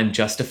hard time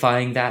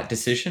justifying that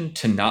decision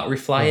to not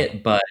refly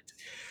it, but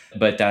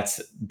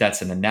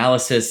that's an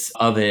analysis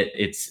of it.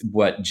 It's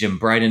what Jim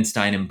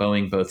Bridenstine and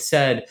Boeing both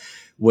said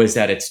was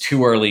that it's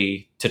too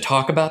early to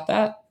talk about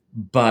that.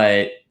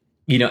 But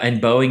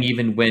and Boeing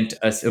and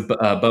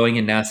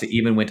NASA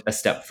even went a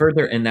step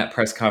further in that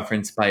press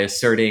conference by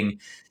asserting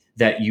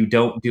that you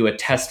don't do a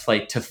test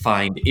flight to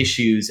find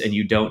issues and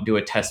you don't do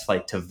a test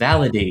flight to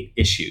validate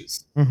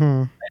issues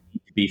Mm-hmm. that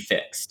need to be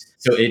fixed.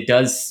 So it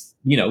does,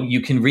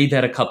 you can read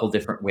that a couple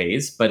different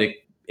ways, but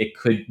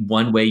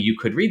one way you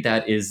could read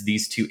that is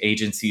these two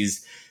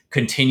agencies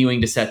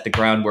continuing to set the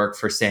groundwork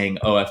for saying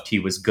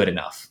OFT was good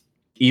enough,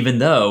 even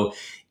though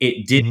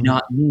it did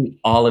not meet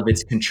all of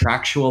its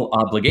contractual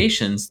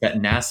obligations that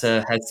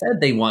NASA has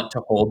said they want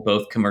to hold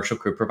both commercial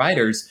crew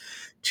providers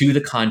to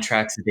the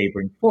contracts that they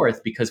bring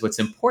forth. Because what's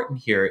important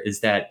here is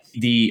that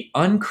the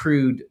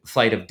uncrewed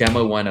flight of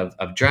Demo 1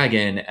 of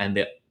Dragon and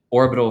the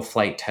orbital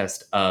flight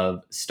test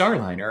of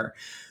Starliner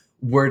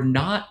were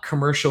not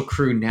commercial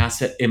crew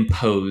NASA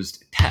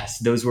imposed tests.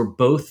 Those were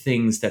both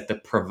things that the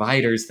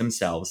providers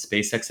themselves,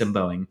 SpaceX and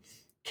Boeing,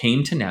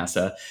 came to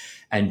NASA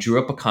and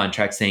drew up a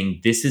contract saying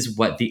this is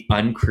what the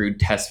uncrewed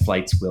test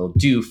flights will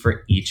do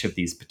for each of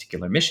these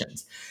particular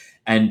missions.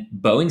 And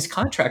Boeing's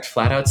contract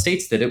flat out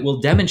states that it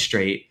will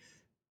demonstrate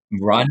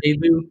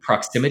rendezvous,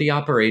 proximity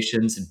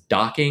operations,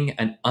 docking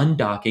and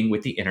undocking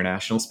with the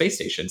International Space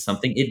Station,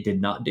 something it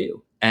did not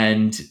do.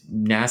 And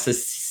NASA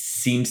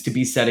seems to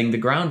be setting the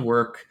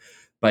groundwork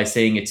by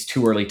saying it's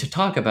too early to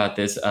talk about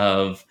this,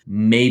 of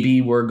maybe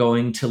we're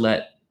going to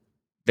let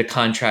the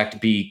contract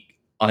be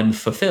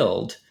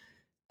unfulfilled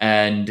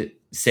and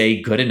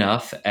say good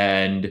enough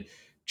and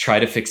try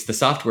to fix the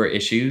software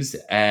issues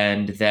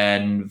and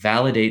then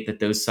validate that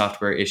those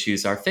software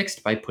issues are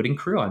fixed by putting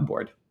crew on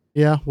board.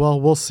 Yeah, well,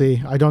 we'll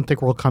see. I don't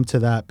think we'll come to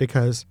that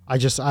because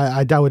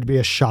that would be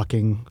a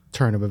shocking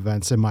turn of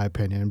events in my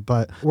opinion.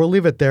 But we'll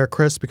leave it there,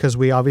 Chris, because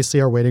we obviously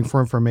are waiting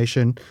for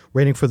information,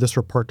 waiting for this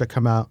report to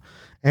come out.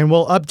 And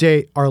we'll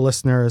update our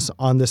listeners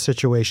on this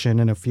situation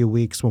in a few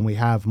weeks when we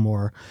have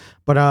more.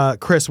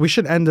 But Chris, we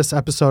should end this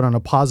episode on a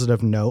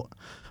positive note.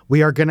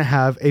 We are going to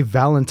have a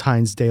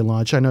Valentine's Day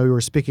launch. I know we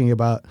were speaking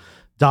about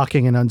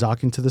docking and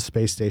undocking to the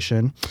space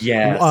station.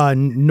 Yes.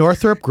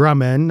 Northrop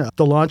Grumman,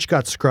 the launch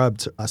got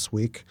scrubbed last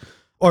week,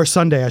 or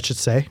Sunday, I should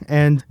say.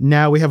 And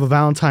now we have a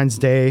Valentine's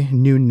Day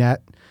new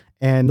net,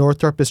 and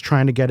Northrop is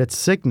trying to get its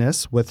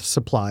Cygnus with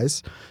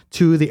supplies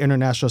to the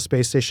International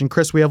Space Station.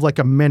 Chris, we have like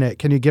a minute.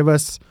 Can you give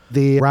us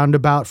the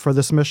roundabout for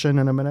this mission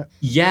in a minute?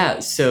 Yeah,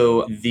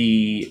 so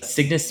the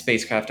Cygnus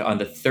spacecraft on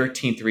the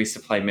 13th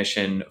resupply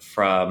mission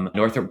from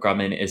Northrop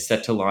Grumman is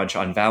set to launch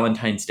on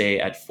Valentine's Day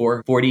at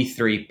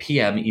 4:43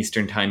 p.m.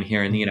 Eastern Time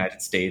here in the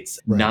United States,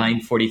 right.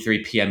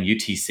 9:43 p.m.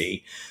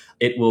 UTC.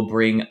 It will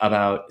bring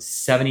about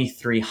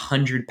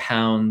 7,300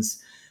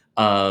 pounds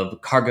of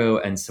cargo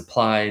and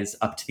supplies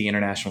up to the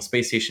International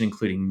Space Station,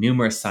 including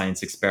numerous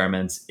science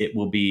experiments. It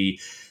will be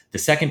the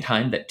second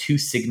time that two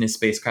Cygnus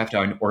spacecraft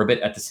are in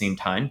orbit at the same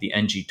time. The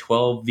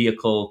NG-12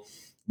 vehicle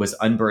was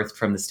unberthed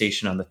from the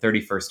station on the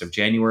 31st of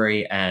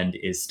January and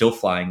is still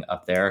flying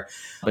up there.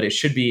 But it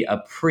should be a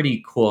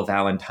pretty cool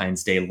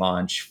Valentine's Day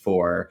launch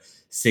for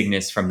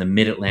Cygnus from the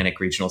Mid-Atlantic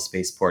Regional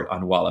Spaceport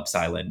on Wallops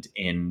Island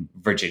in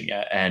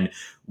Virginia. And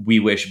we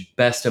wish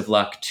best of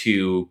luck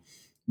to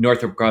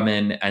Northrop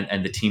Grumman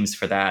and the teams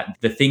for that.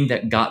 The thing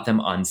that got them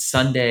on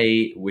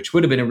Sunday, which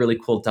would have been a really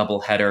cool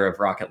doubleheader of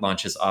rocket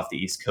launches off the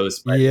East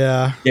Coast, but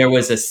there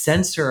was a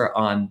sensor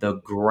on the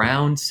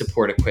ground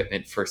support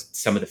equipment for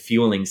some of the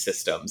fueling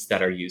systems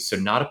that are used. So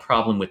not a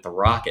problem with the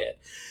rocket,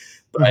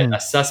 but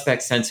a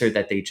suspect sensor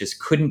that they just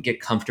couldn't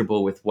get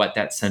comfortable with what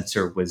that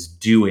sensor was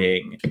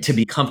doing to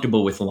be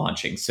comfortable with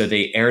launching. So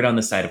they erred on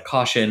the side of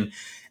caution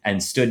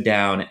and stood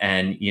down.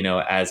 And,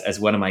 as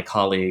one of my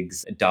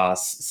colleagues,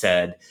 Das,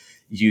 said,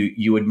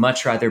 you would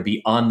much rather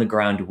be on the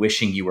ground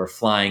wishing you were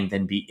flying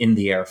than be in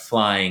the air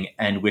flying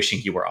and wishing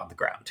you were on the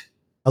ground.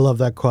 I love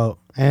that quote.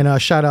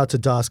 And shout out to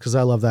Das, because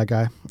I love that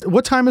guy.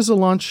 What time is the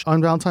launch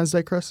on Valentine's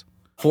Day, Chris?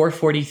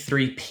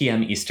 4:43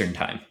 p.m. Eastern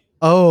Time.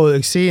 Oh,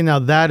 see, now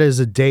that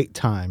is a date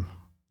time.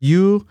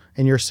 You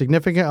and your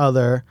significant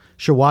other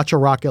should watch a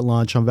rocket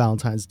launch on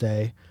Valentine's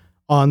Day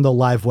on the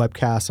live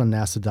webcast on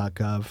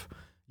nasa.gov.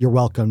 You're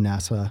welcome,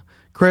 NASA.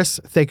 Chris,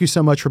 thank you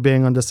so much for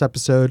being on this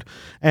episode.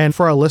 And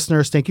for our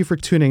listeners, thank you for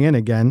tuning in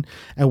again.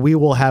 And we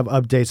will have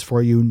updates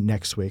for you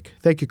next week.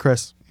 Thank you,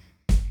 Chris.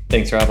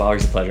 Thanks, Rob.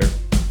 Always a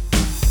pleasure.